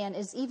and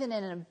is even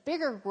in a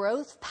bigger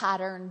growth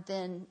pattern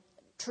than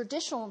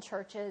traditional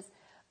churches.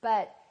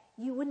 But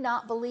you would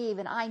not believe,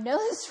 and I know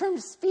this from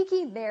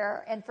speaking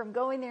there and from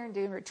going there and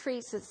doing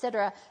retreats,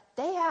 etc.,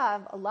 they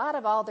have a lot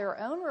of all their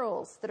own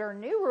rules that are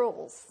new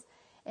rules.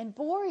 And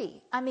boy,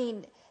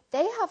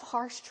 they have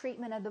harsh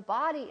treatment of the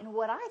body. And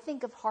when I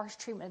think of harsh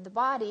treatment of the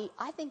body,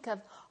 I think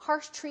of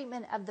harsh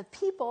treatment of the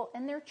people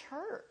in their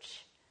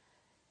church.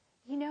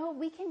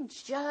 We can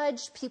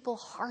judge people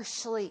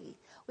harshly.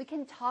 We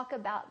can talk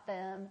about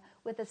them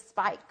with a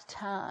spiked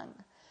tongue.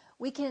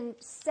 We can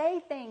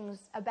say things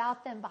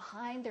about them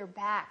behind their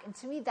back. And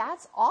to me,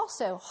 that's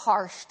also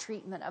harsh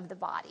treatment of the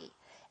body.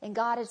 And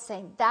God is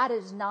saying that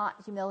is not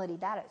humility.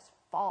 That is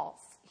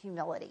false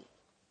humility.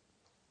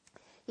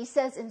 He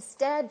says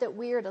instead that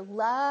we are to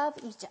love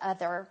each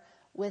other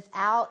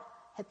without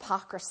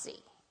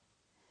hypocrisy.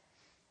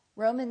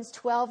 Romans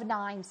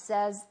 12:9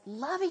 says,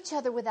 love each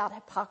other without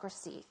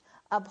hypocrisy.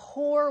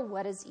 Abhor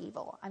what is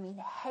evil.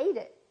 Hate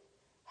it.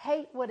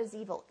 Hate what is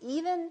evil,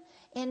 even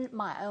in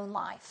my own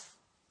life.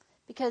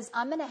 Because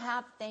I'm going to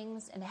have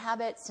things and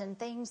habits and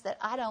things that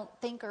I don't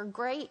think are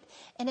great.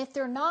 And if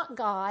they're not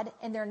God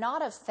and they're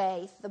not of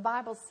faith, the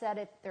Bible said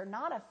if they're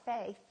not of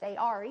faith, they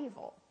are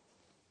evil.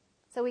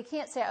 So we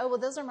can't say,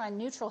 those are my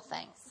neutral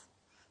things.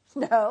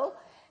 No.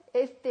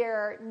 If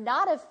they're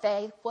not of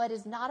faith, what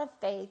is not of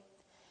faith,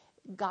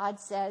 God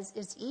says,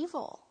 is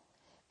evil.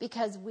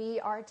 Because we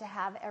are to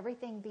have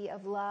everything be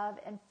of love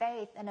and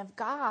faith and of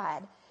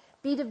God.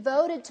 Be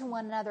devoted to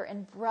one another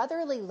in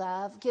brotherly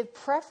love. Give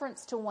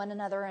preference to one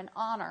another in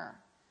honor.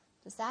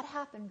 Does that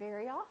happen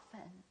very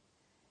often?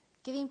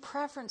 Giving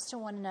preference to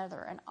one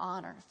another in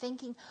honor.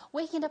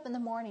 Waking up in the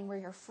morning where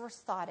your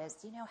first thought is,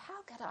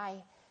 how could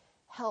I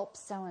help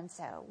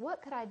so-and-so?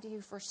 What could I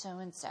do for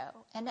so-and-so?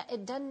 And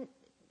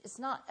it's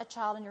not a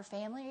child in your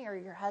family or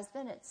your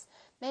husband. It's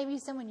maybe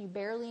someone you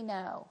barely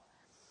know.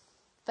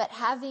 But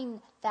having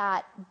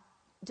that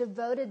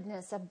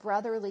devotedness of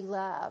brotherly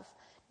love,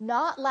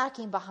 not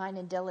lacking behind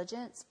in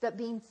diligence, but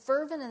being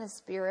fervent in the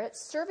Spirit,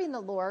 serving the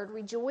Lord,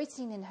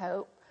 rejoicing in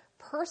hope,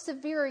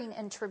 persevering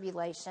in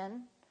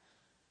tribulation.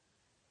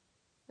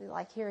 We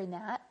like hearing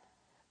that.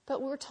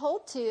 But we're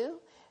told to,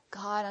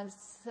 God, I'm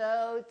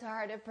so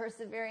tired of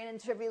persevering in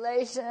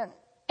tribulation.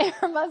 It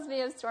reminds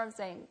me of Storm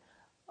saying,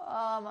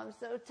 I'm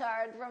so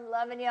tired from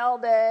loving you all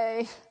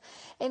day.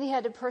 And he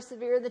had to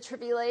persevere the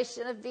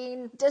tribulation of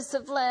being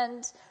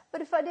disciplined.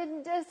 But if I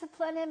didn't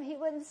discipline him, he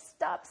wouldn't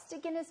stop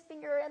sticking his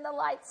finger in the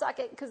light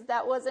socket, because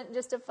that wasn't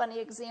just a funny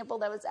example.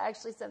 That was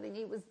actually something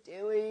he was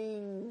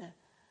doing.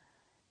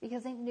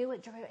 Because he knew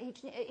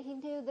he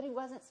knew that he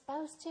wasn't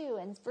supposed to.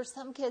 And for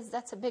some kids,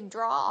 that's a big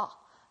draw,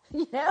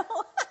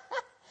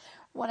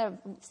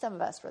 Some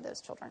of us were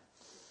those children.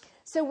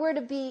 So we're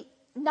to be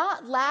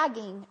not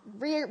lagging,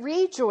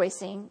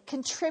 rejoicing,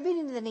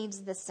 contributing to the needs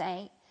of the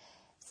saint.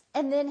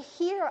 And then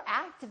here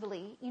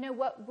actively,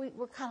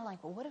 we're kind of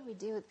like, well, what do we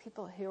do with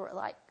people who are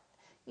like,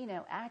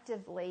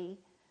 actively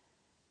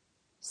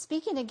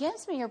speaking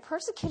against me or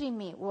persecuting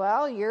me?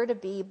 Well, you're to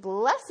be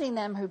blessing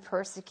them who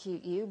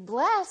persecute you.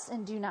 Bless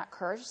and do not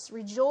curse.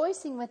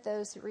 Rejoicing with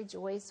those who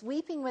rejoice.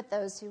 Weeping with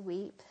those who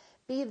weep.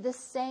 Be of the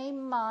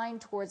same mind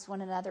towards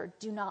one another.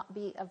 Do not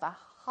be of a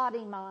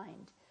haughty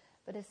mind,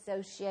 but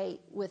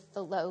associate with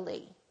the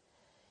lowly.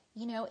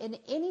 In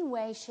any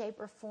way, shape,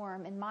 or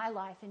form in my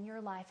life, in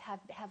your life, have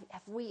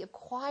we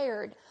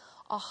acquired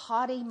a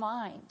haughty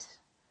mind?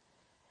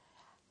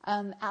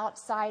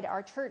 outside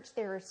our church,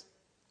 there's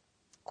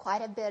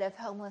quite a bit of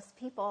homeless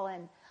people,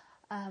 and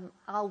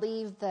I'll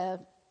leave the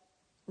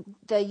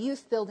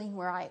youth building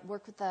where I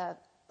work with the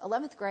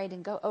 11th grade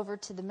and go over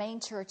to the main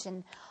church,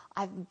 and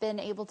I've been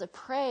able to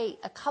pray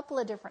a couple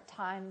of different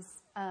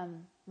times,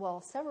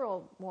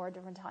 several more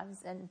different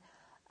times, and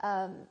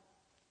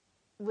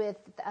with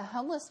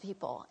homeless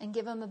people and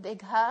give them a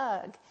big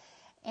hug.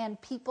 And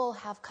people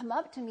have come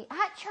up to me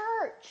at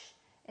church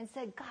and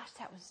said, gosh,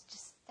 that was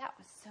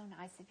so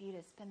nice of you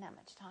to spend that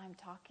much time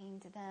talking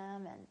to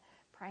them and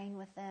praying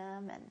with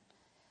them. And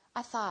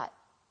I thought,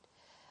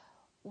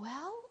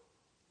 well,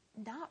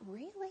 not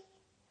really.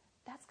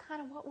 That's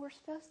kind of what we're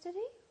supposed to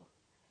do.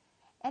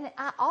 And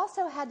I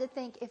also had to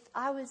think, if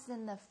I was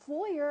in the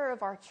foyer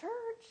of our church,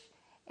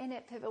 and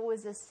if it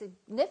was a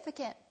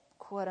significant,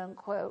 quote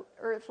unquote,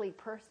 earthly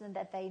person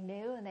that they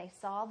knew and they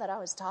saw that I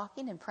was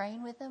talking and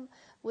praying with them,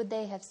 would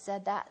they have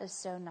said, that is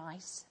so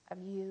nice of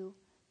you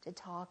to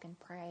talk and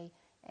pray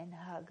and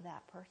hug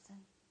that person?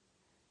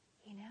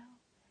 You know,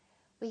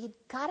 we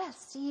got to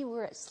see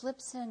where it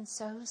slips in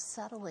so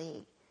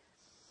subtly.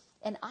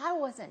 And I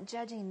wasn't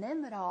judging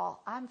them at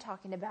all. I'm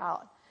talking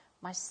about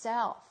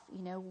myself.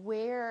 You know,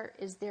 where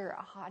is there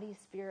a haughty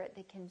spirit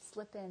that can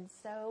slip in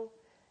so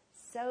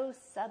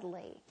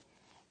subtly?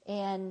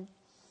 And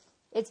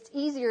it's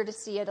easier to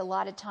see it a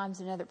lot of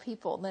times in other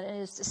people than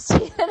it is to see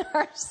it in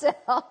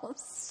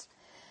ourselves.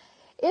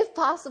 If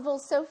possible,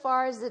 so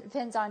far as it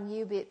depends on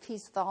you, be at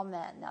peace with all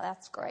men. Now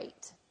that's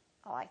great.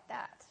 I like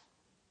that.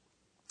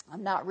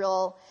 I'm not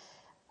real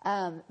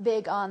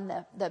big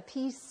on the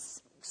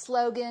peace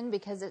slogan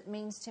because it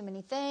means too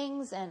many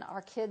things, and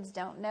our kids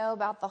don't know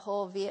about the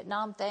whole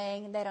Vietnam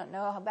thing, and they don't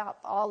know about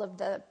all of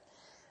the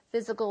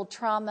physical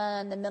trauma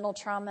and the mental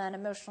trauma and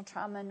emotional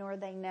trauma, nor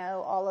they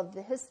know all of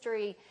the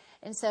history.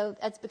 And so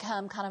that's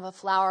become kind of a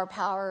flower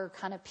power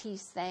kind of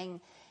peace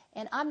thing.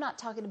 And I'm not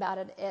talking about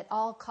it at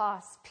all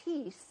costs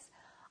peace.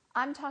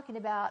 I'm talking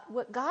about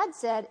what God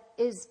said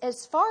is,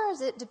 as far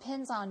as it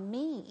depends on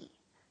me,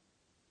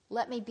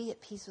 let me be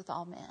at peace with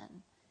all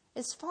men.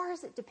 As far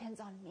as it depends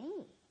on me.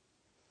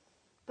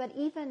 But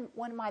even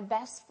one of my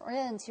best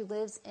friends who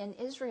lives in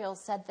Israel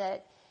said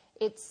that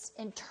it's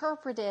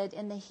interpreted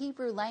in the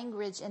Hebrew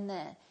language and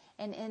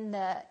in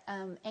the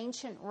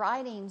ancient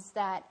writings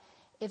that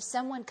if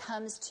someone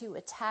comes to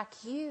attack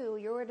you,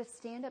 you're to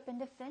stand up and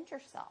defend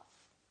yourself.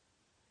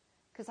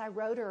 Because I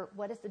wrote her,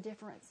 what is the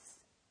difference?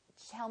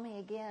 Tell me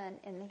again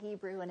in the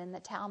Hebrew and in the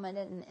Talmud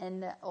and in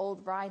the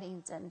old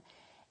writings and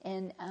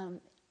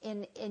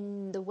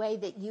in the way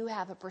that you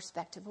have a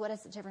perspective. What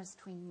is the difference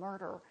between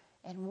murder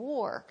and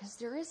war? Because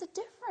there is a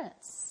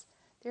difference.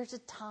 There's a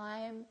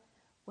time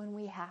when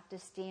we have to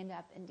stand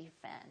up and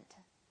defend.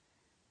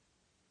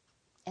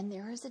 And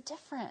there is a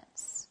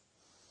difference.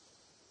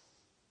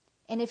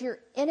 And if your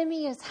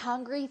enemy is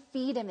hungry,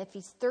 feed him. If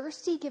he's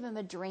thirsty, give him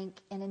a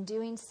drink. And in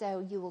doing so,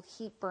 you will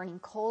heap burning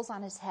coals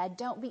on his head.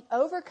 Don't be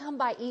overcome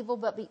by evil,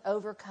 but be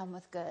overcome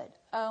with good.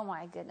 Oh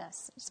my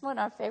goodness. It's one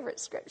of our favorite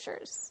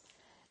scriptures.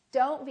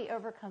 Don't be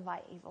overcome by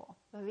evil,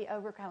 but be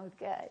overcome with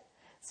good.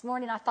 This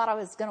morning I thought I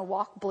was going to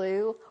walk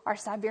Blue, our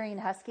Siberian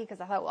Husky,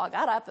 because I thought, well, I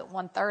got up at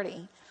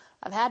 1:30.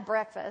 I've had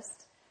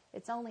breakfast.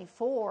 It's only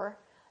 4.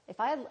 If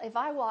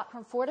I walk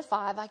from 4 to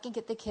 5, I can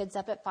get the kids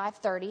up at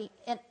 5:30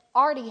 and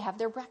already have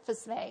their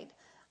breakfast made.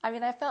 I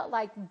mean, I felt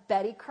like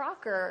Betty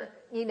Crocker,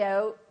 you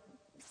know,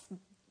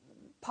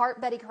 part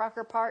Betty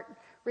Crocker, part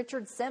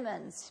Richard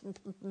Simmons.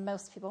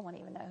 Most people won't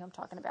even know who I'm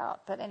talking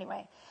about. But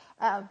anyway,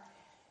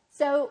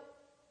 so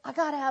I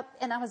got up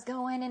and I was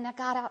going and I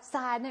got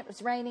outside and it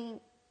was raining.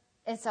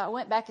 And so I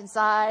went back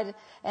inside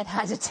and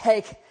had to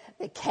take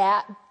the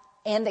cat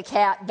and the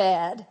cat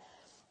bed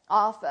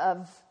off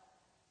of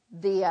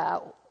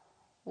the,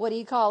 what do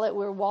you call it?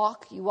 Where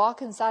you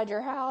walk inside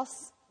your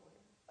house?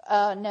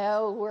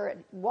 No, where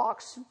it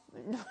walks.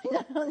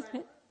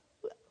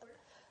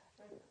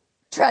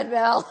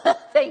 Treadmill.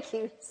 Thank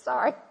you.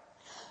 Sorry.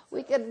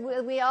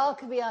 We all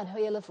could be on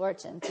Wheel of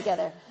Fortune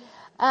together.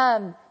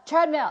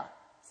 Treadmill.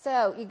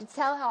 So you can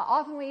tell how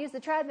often we use the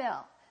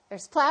treadmill.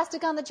 There's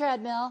plastic on the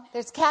treadmill.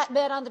 There's cat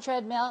bed on the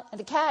treadmill. And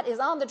the cat is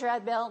on the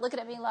treadmill looking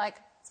at me like,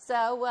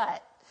 so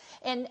what?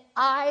 And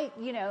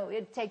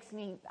it takes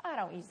me, I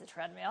don't use the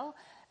treadmill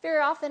very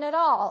often at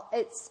all.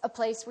 It's a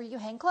place where you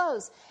hang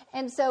clothes.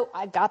 And so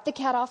I got the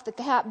cat off the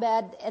cat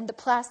bed and the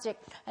plastic,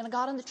 and I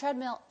got on the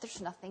treadmill. There's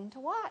nothing to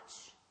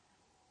watch.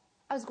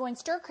 I was going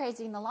stir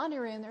crazy in the laundry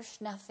room. There's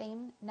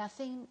nothing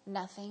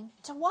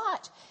to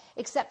watch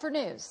except for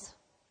news.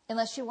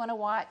 Unless you want to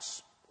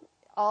watch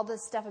all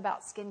this stuff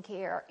about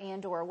skincare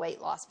and or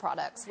weight loss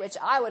products, which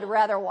I would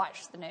rather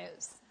watch the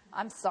news.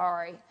 I'm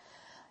sorry.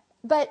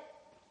 But,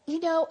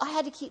 I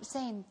had to keep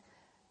saying,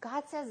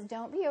 God says,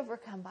 don't be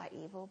overcome by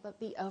evil, but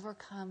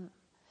overcome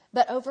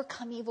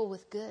evil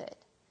with good.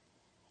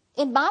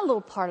 In my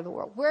little part of the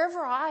world, wherever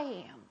I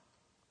am,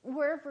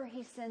 wherever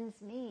he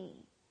sends me,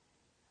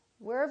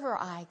 wherever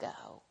I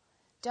go,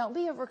 don't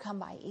be overcome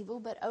by evil,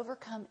 but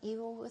overcome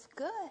evil with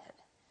good.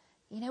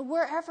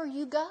 Wherever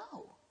you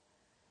go,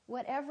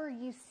 whatever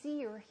you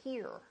see or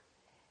hear.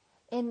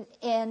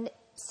 And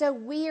so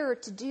we are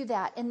to do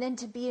that, and then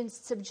to be in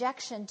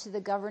subjection to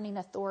the governing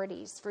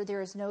authorities, for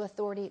there is no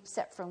authority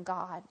except from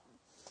God.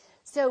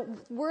 So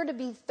we're to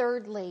be,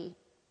 thirdly,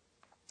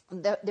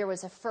 there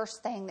was a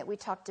first thing that we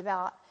talked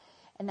about,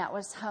 and that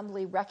was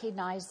humbly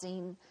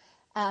recognizing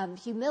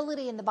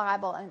humility in the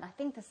Bible. And I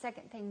think the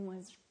second thing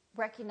was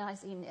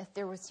recognizing if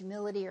there was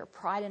humility or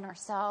pride in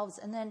ourselves.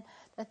 And then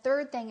the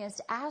third thing is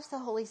to ask the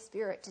Holy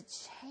Spirit to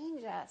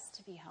change us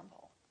to be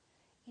humble.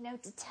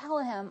 To tell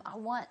him, I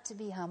want to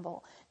be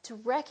humble, to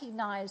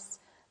recognize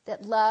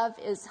that love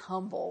is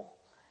humble,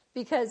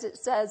 because it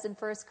says in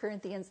 1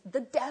 Corinthians,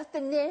 the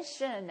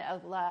definition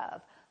of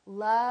love.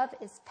 Love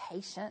is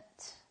patient.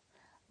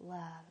 Love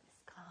is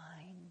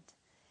kind.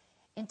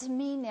 And to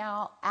me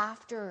now,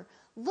 after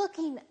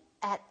looking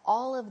at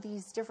all of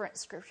these different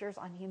scriptures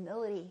on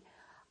humility,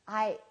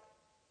 I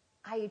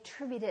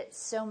attribute it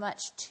so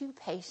much to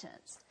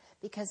patience,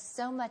 because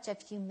so much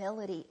of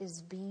humility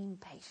is being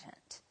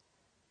patient.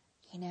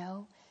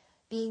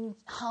 Being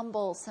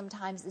humble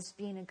sometimes is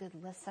being a good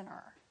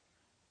listener.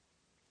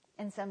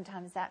 And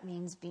sometimes that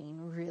means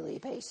being really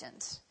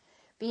patient.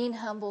 Being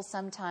humble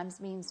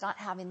sometimes means not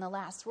having the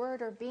last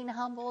word, or being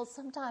humble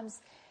sometimes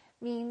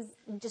means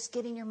just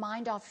getting your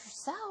mind off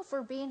yourself,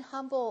 or being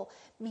humble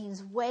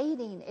means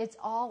waiting. It's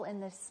all in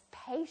this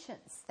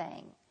patience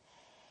thing.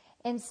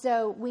 And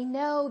so we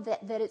know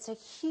that it's a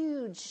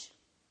huge,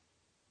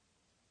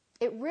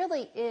 it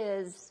really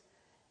is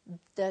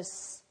the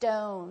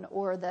stone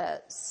or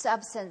the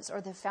substance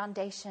or the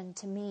foundation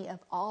to me of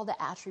all the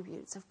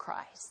attributes of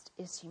Christ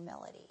is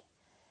humility.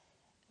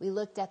 We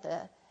looked at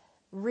the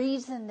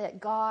reason that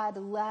God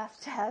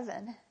left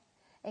heaven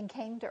and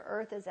came to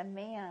earth as a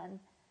man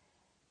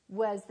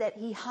was that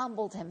he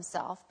humbled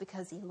himself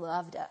because he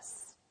loved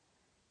us.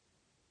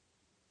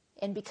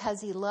 And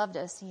because he loved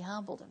us, he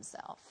humbled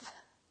himself.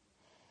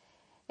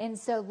 And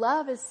so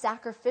love is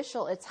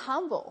sacrificial. It's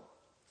humble.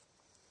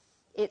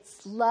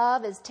 It's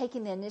love is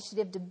taking the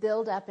initiative to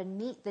build up and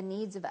meet the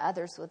needs of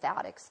others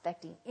without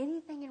expecting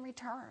anything in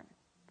return.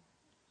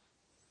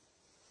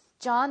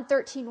 John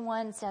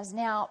 13:1 says,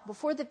 now,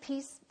 before the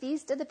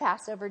feast of the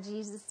Passover,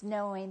 Jesus,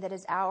 knowing that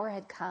his hour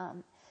had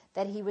come,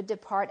 that he would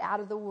depart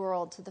out of the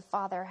world to the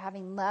Father,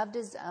 having loved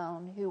his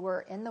own who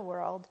were in the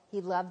world,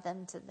 he loved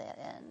them to the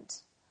end.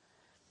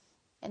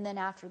 And then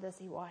after this,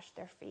 he washed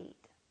their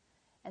feet.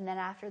 And then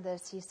after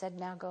this, he said,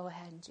 now go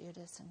ahead,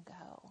 Judas, and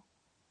go.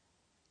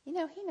 He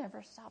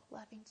never stopped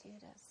loving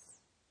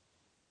Judas.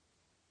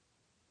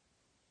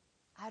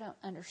 I don't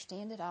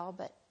understand it all,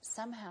 but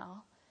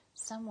somehow,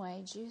 some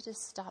way, Judas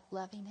stopped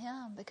loving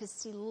him, because,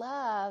 see,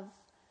 love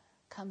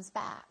comes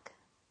back.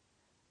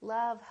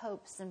 Love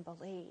hopes and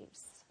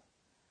believes.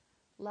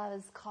 Love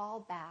is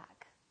called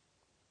back.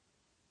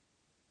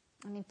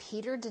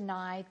 Peter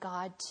denied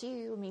God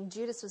too.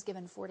 Judas was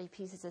given 40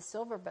 pieces of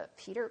silver, but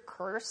Peter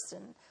cursed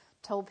and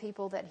told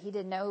people that he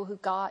didn't know who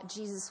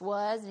Jesus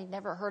was, and he'd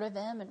never heard of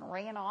him, and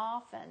ran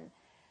off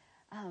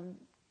and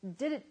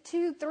did it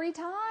 2-3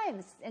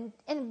 times.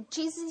 And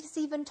Jesus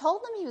even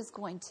told him he was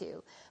going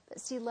to.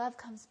 But see, love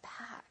comes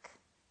back.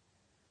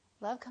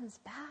 Love comes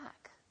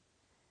back.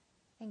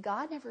 And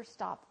God never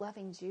stopped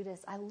loving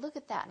Judas. I look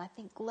at that and I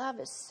think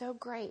love is so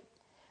great.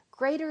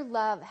 Greater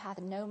love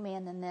hath no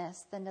man than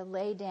this, than to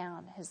lay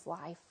down his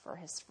life for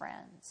his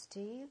friends. Do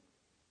you?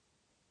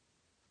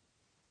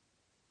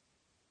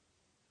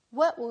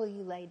 What will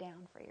you lay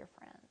down for your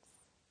friends?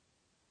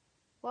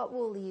 What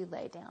will you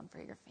lay down for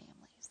your families?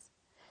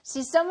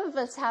 See, some of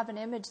us have an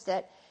image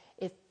that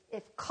if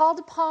called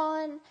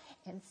upon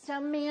and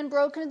some man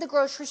broke into the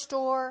grocery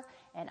store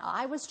and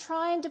I was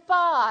trying to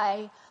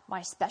buy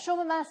my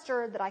special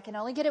mustard that I can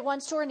only get at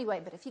one store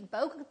anyway, but if he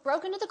broke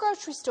into the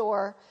grocery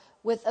store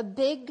with a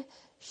big,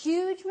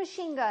 huge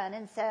machine gun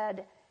and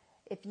said,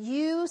 if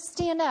you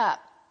stand up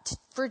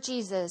for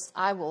Jesus,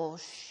 I will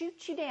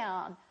shoot you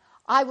down,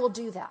 I will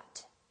do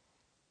that.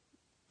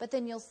 But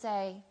then you'll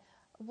say,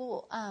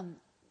 well,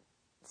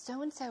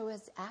 so-and-so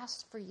has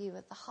asked for you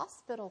at the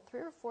hospital 3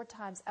 or 4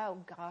 times. Oh,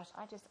 gosh,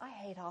 I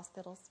hate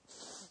hospitals.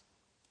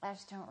 I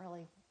don't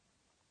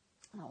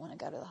want to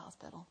go to the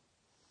hospital.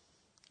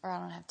 Or I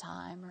don't have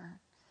time. Or,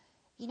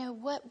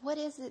 what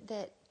is it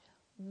that,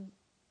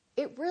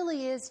 it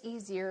really is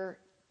easier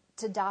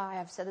to die,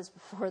 I've said this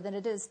before, than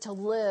it is to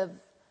live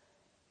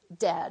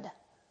dead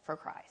for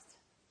Christ.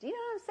 Do you know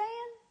what I'm saying?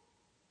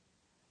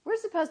 We're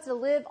supposed to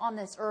live on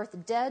this earth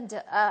dead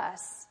to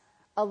us,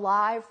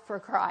 alive for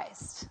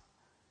Christ.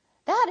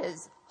 That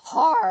is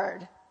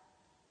hard.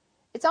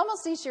 It's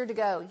almost easier to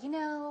go,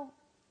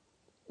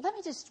 let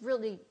me just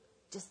really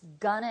just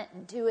gun it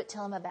and do it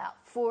till I'm about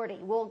 40.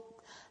 Well,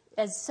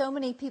 as so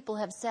many people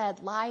have said,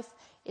 life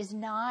is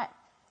not,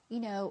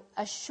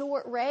 a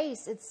short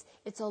race.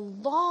 It's a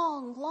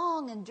long,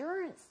 long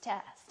endurance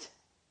test,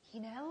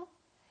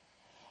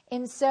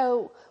 And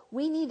so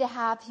we need to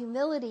have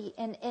humility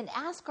and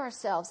ask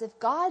ourselves, if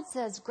God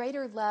says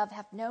greater love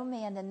hath no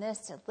man than this,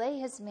 to lay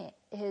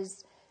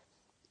his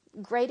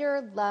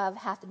greater love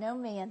hath no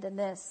man than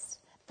this,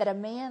 that a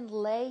man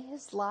lay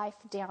his life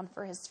down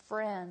for his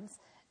friends,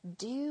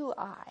 do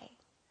I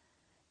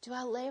Do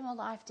I lay my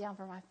life down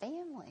for my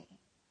family?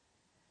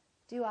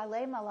 Do I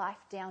lay my life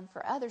down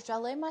for others? Do I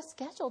lay my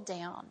schedule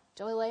down?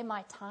 Do I lay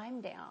my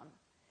time down?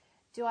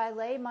 Do I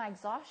lay my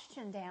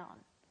exhaustion down?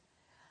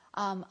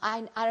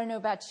 I don't know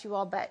about you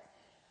all, but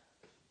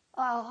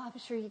I'm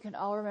sure you can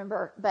all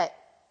remember, but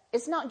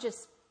it's not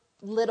just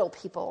little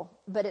people,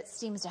 but it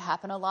seems to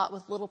happen a lot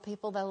with little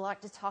people. They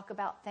like to talk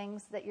about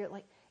things that you're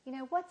like,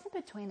 what's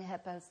in between a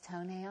hippo's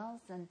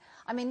toenails?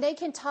 And they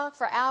can talk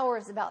for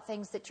hours about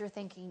things that you're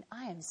thinking,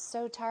 I am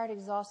so tired,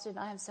 exhausted, and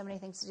I have so many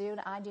things to do,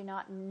 and I do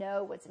not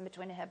know what's in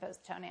between a hippo's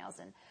toenails.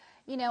 And,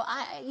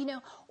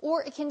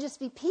 or it can just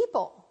be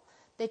people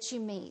that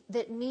you meet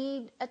that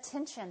need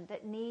attention,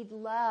 that need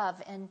love,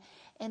 and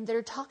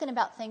they're talking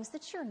about things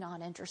that you're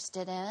not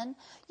interested in.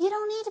 You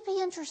don't need to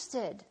be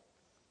interested.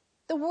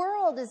 The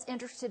world is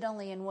interested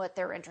only in what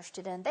they're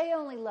interested in. They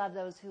only love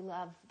those who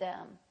love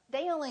them.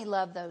 They only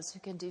love those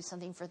who can do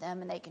something for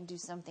them and they can do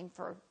something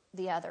for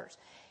the others.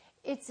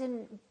 It's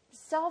in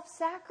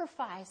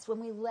self-sacrifice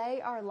when we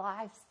lay our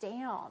lives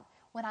down,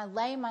 when I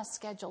lay my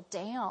schedule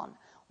down,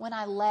 when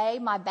I lay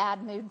my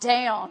bad mood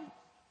down,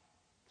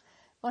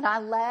 when I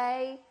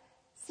lay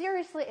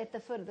seriously at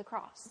the foot of the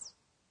cross.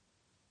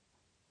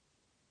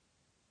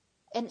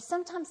 And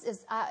sometimes,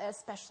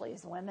 especially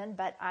as women,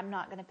 but I'm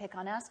not going to pick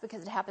on us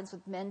because it happens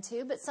with men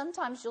too, but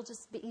sometimes you'll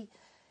just be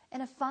in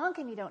a funk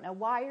and you don't know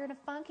why you're in a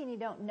funk and you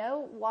don't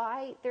know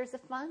why there's a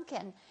funk.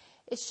 And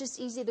it's just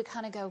easy to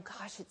kind of go,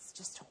 gosh, it's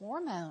just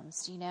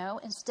hormones,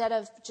 instead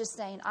of just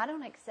saying, I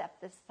don't accept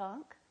this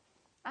funk.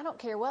 I don't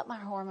care what my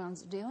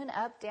hormones are doing,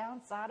 up,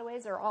 down,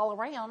 sideways, or all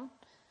around.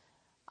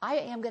 I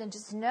am going to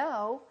just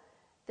know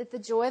that the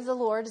joy of the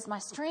Lord is my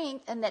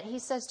strength and that he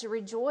says to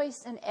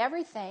rejoice in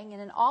everything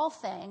and in all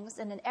things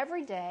and in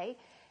every day.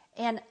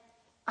 And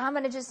I'm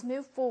going to just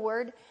move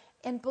forward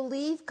and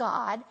believe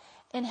God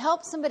and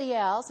help somebody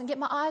else and get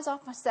my eyes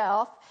off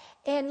myself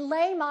and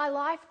lay my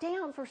life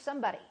down for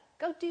somebody.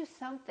 Go do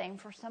something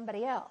for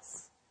somebody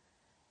else.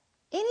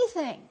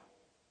 Anything.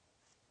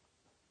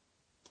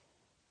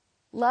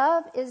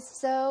 Love is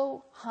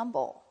so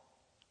humble.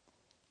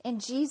 And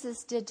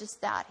Jesus did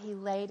just that. He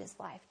laid his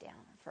life down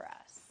for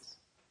us.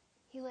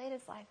 He laid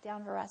his life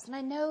down for us. And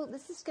I know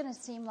this is going to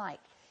seem like,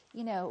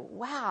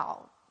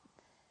 wow.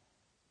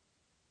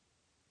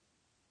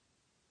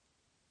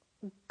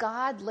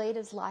 God laid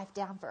his life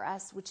down for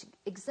us, which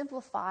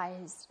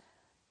exemplifies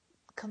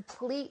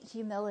complete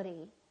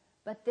humility.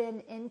 But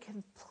then in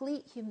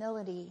complete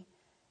humility,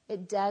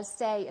 it does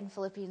say in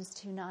Philippians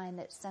 2:9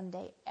 that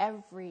someday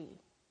every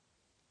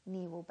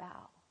knee will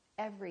bow.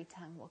 Every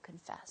tongue will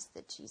confess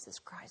that Jesus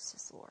Christ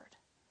is Lord.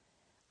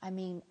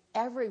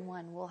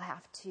 Everyone will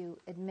have to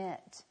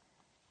admit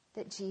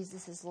that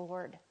Jesus is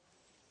Lord.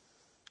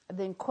 I've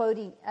been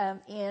quoting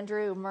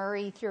Andrew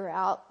Murray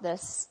throughout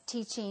this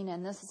teaching,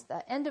 and this is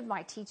the end of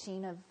my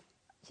teaching of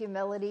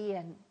humility,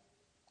 and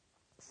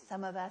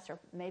some of us are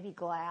maybe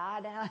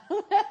glad. I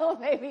don't know,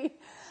 maybe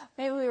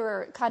we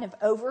were kind of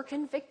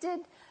over-convicted.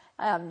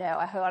 No,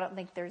 I don't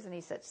think there's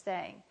any such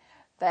thing.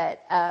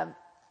 But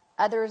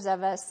others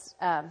of us,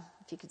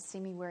 if you could see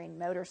me wearing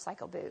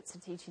motorcycle boots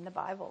and teaching the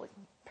Bible,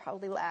 you'd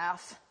probably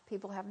laugh.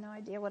 People have no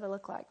idea what I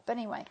look like. But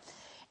anyway,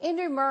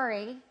 Andrew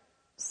Murray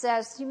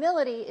says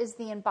humility is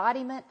the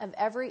embodiment of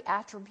every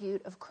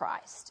attribute of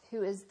Christ,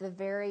 who is the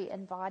very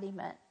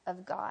embodiment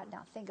of God.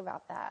 Now think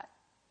about that.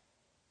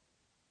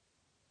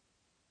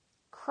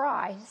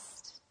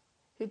 Christ,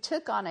 who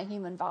took on a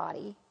human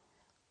body,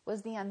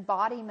 was the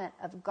embodiment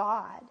of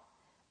God,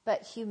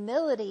 but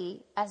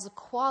humility as a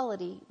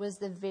quality was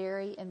the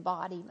very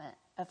embodiment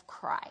of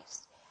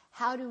Christ.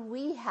 How do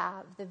we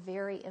have the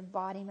very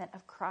embodiment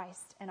of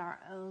Christ in our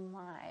own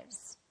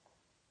lives?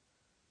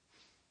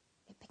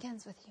 It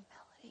begins with humility.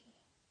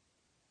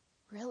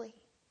 Really.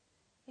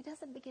 It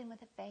doesn't begin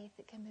with a faith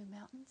that can move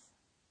mountains.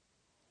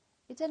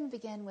 It doesn't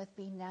begin with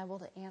being able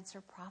to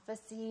answer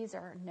prophecies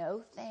or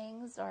know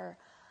things, or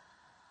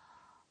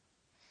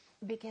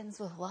it begins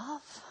with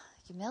love,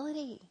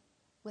 humility.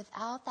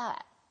 Without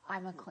that,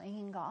 I'm a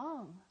clanging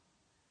gong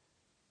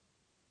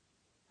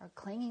or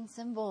clanging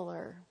cymbal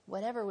or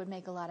whatever would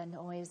make a lot of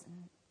noise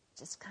and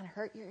just kind of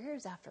hurt your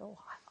ears after a while.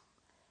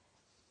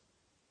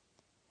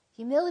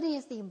 Humility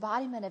is the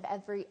embodiment of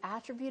every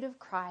attribute of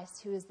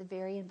Christ, who is the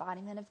very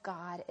embodiment of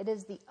God. It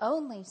is the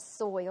only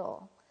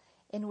soil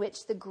in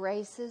which the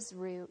graces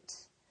root.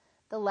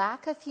 The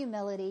lack of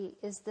humility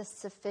is the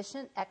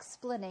sufficient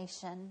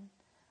explanation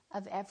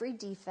of every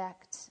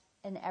defect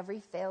and every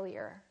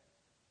failure.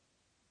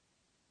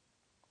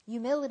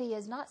 Humility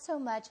is not so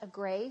much a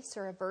grace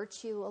or a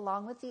virtue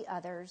along with the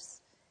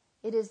others.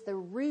 It is the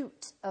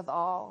root of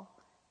all,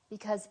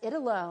 because it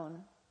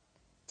alone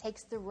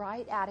takes the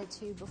right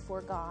attitude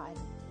before God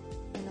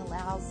and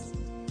allows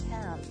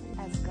him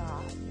as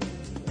God to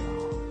do it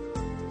all.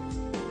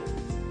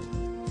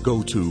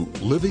 Go to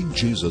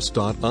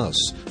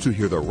livingjesus.us to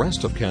hear the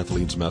rest of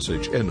Kathleen's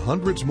message and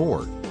hundreds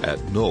more at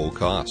no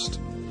cost.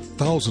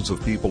 thousands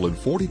of people in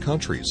 40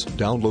 countries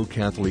download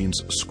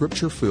Kathleen's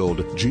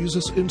scripture-filled,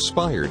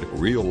 Jesus-inspired,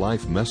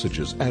 real-life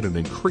messages at an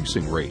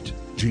increasing rate.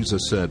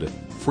 Jesus said,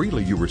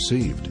 "Freely you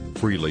received,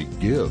 freely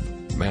give."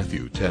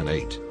 Matthew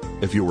 10:8.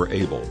 If you are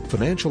able,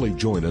 financially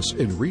join us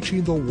in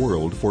reaching the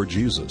world for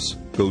Jesus.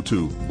 Go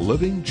to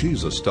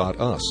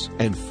livingjesus.us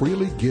and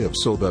freely give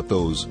so that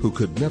those who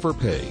could never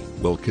pay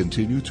will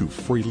continue to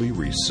freely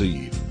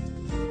receive.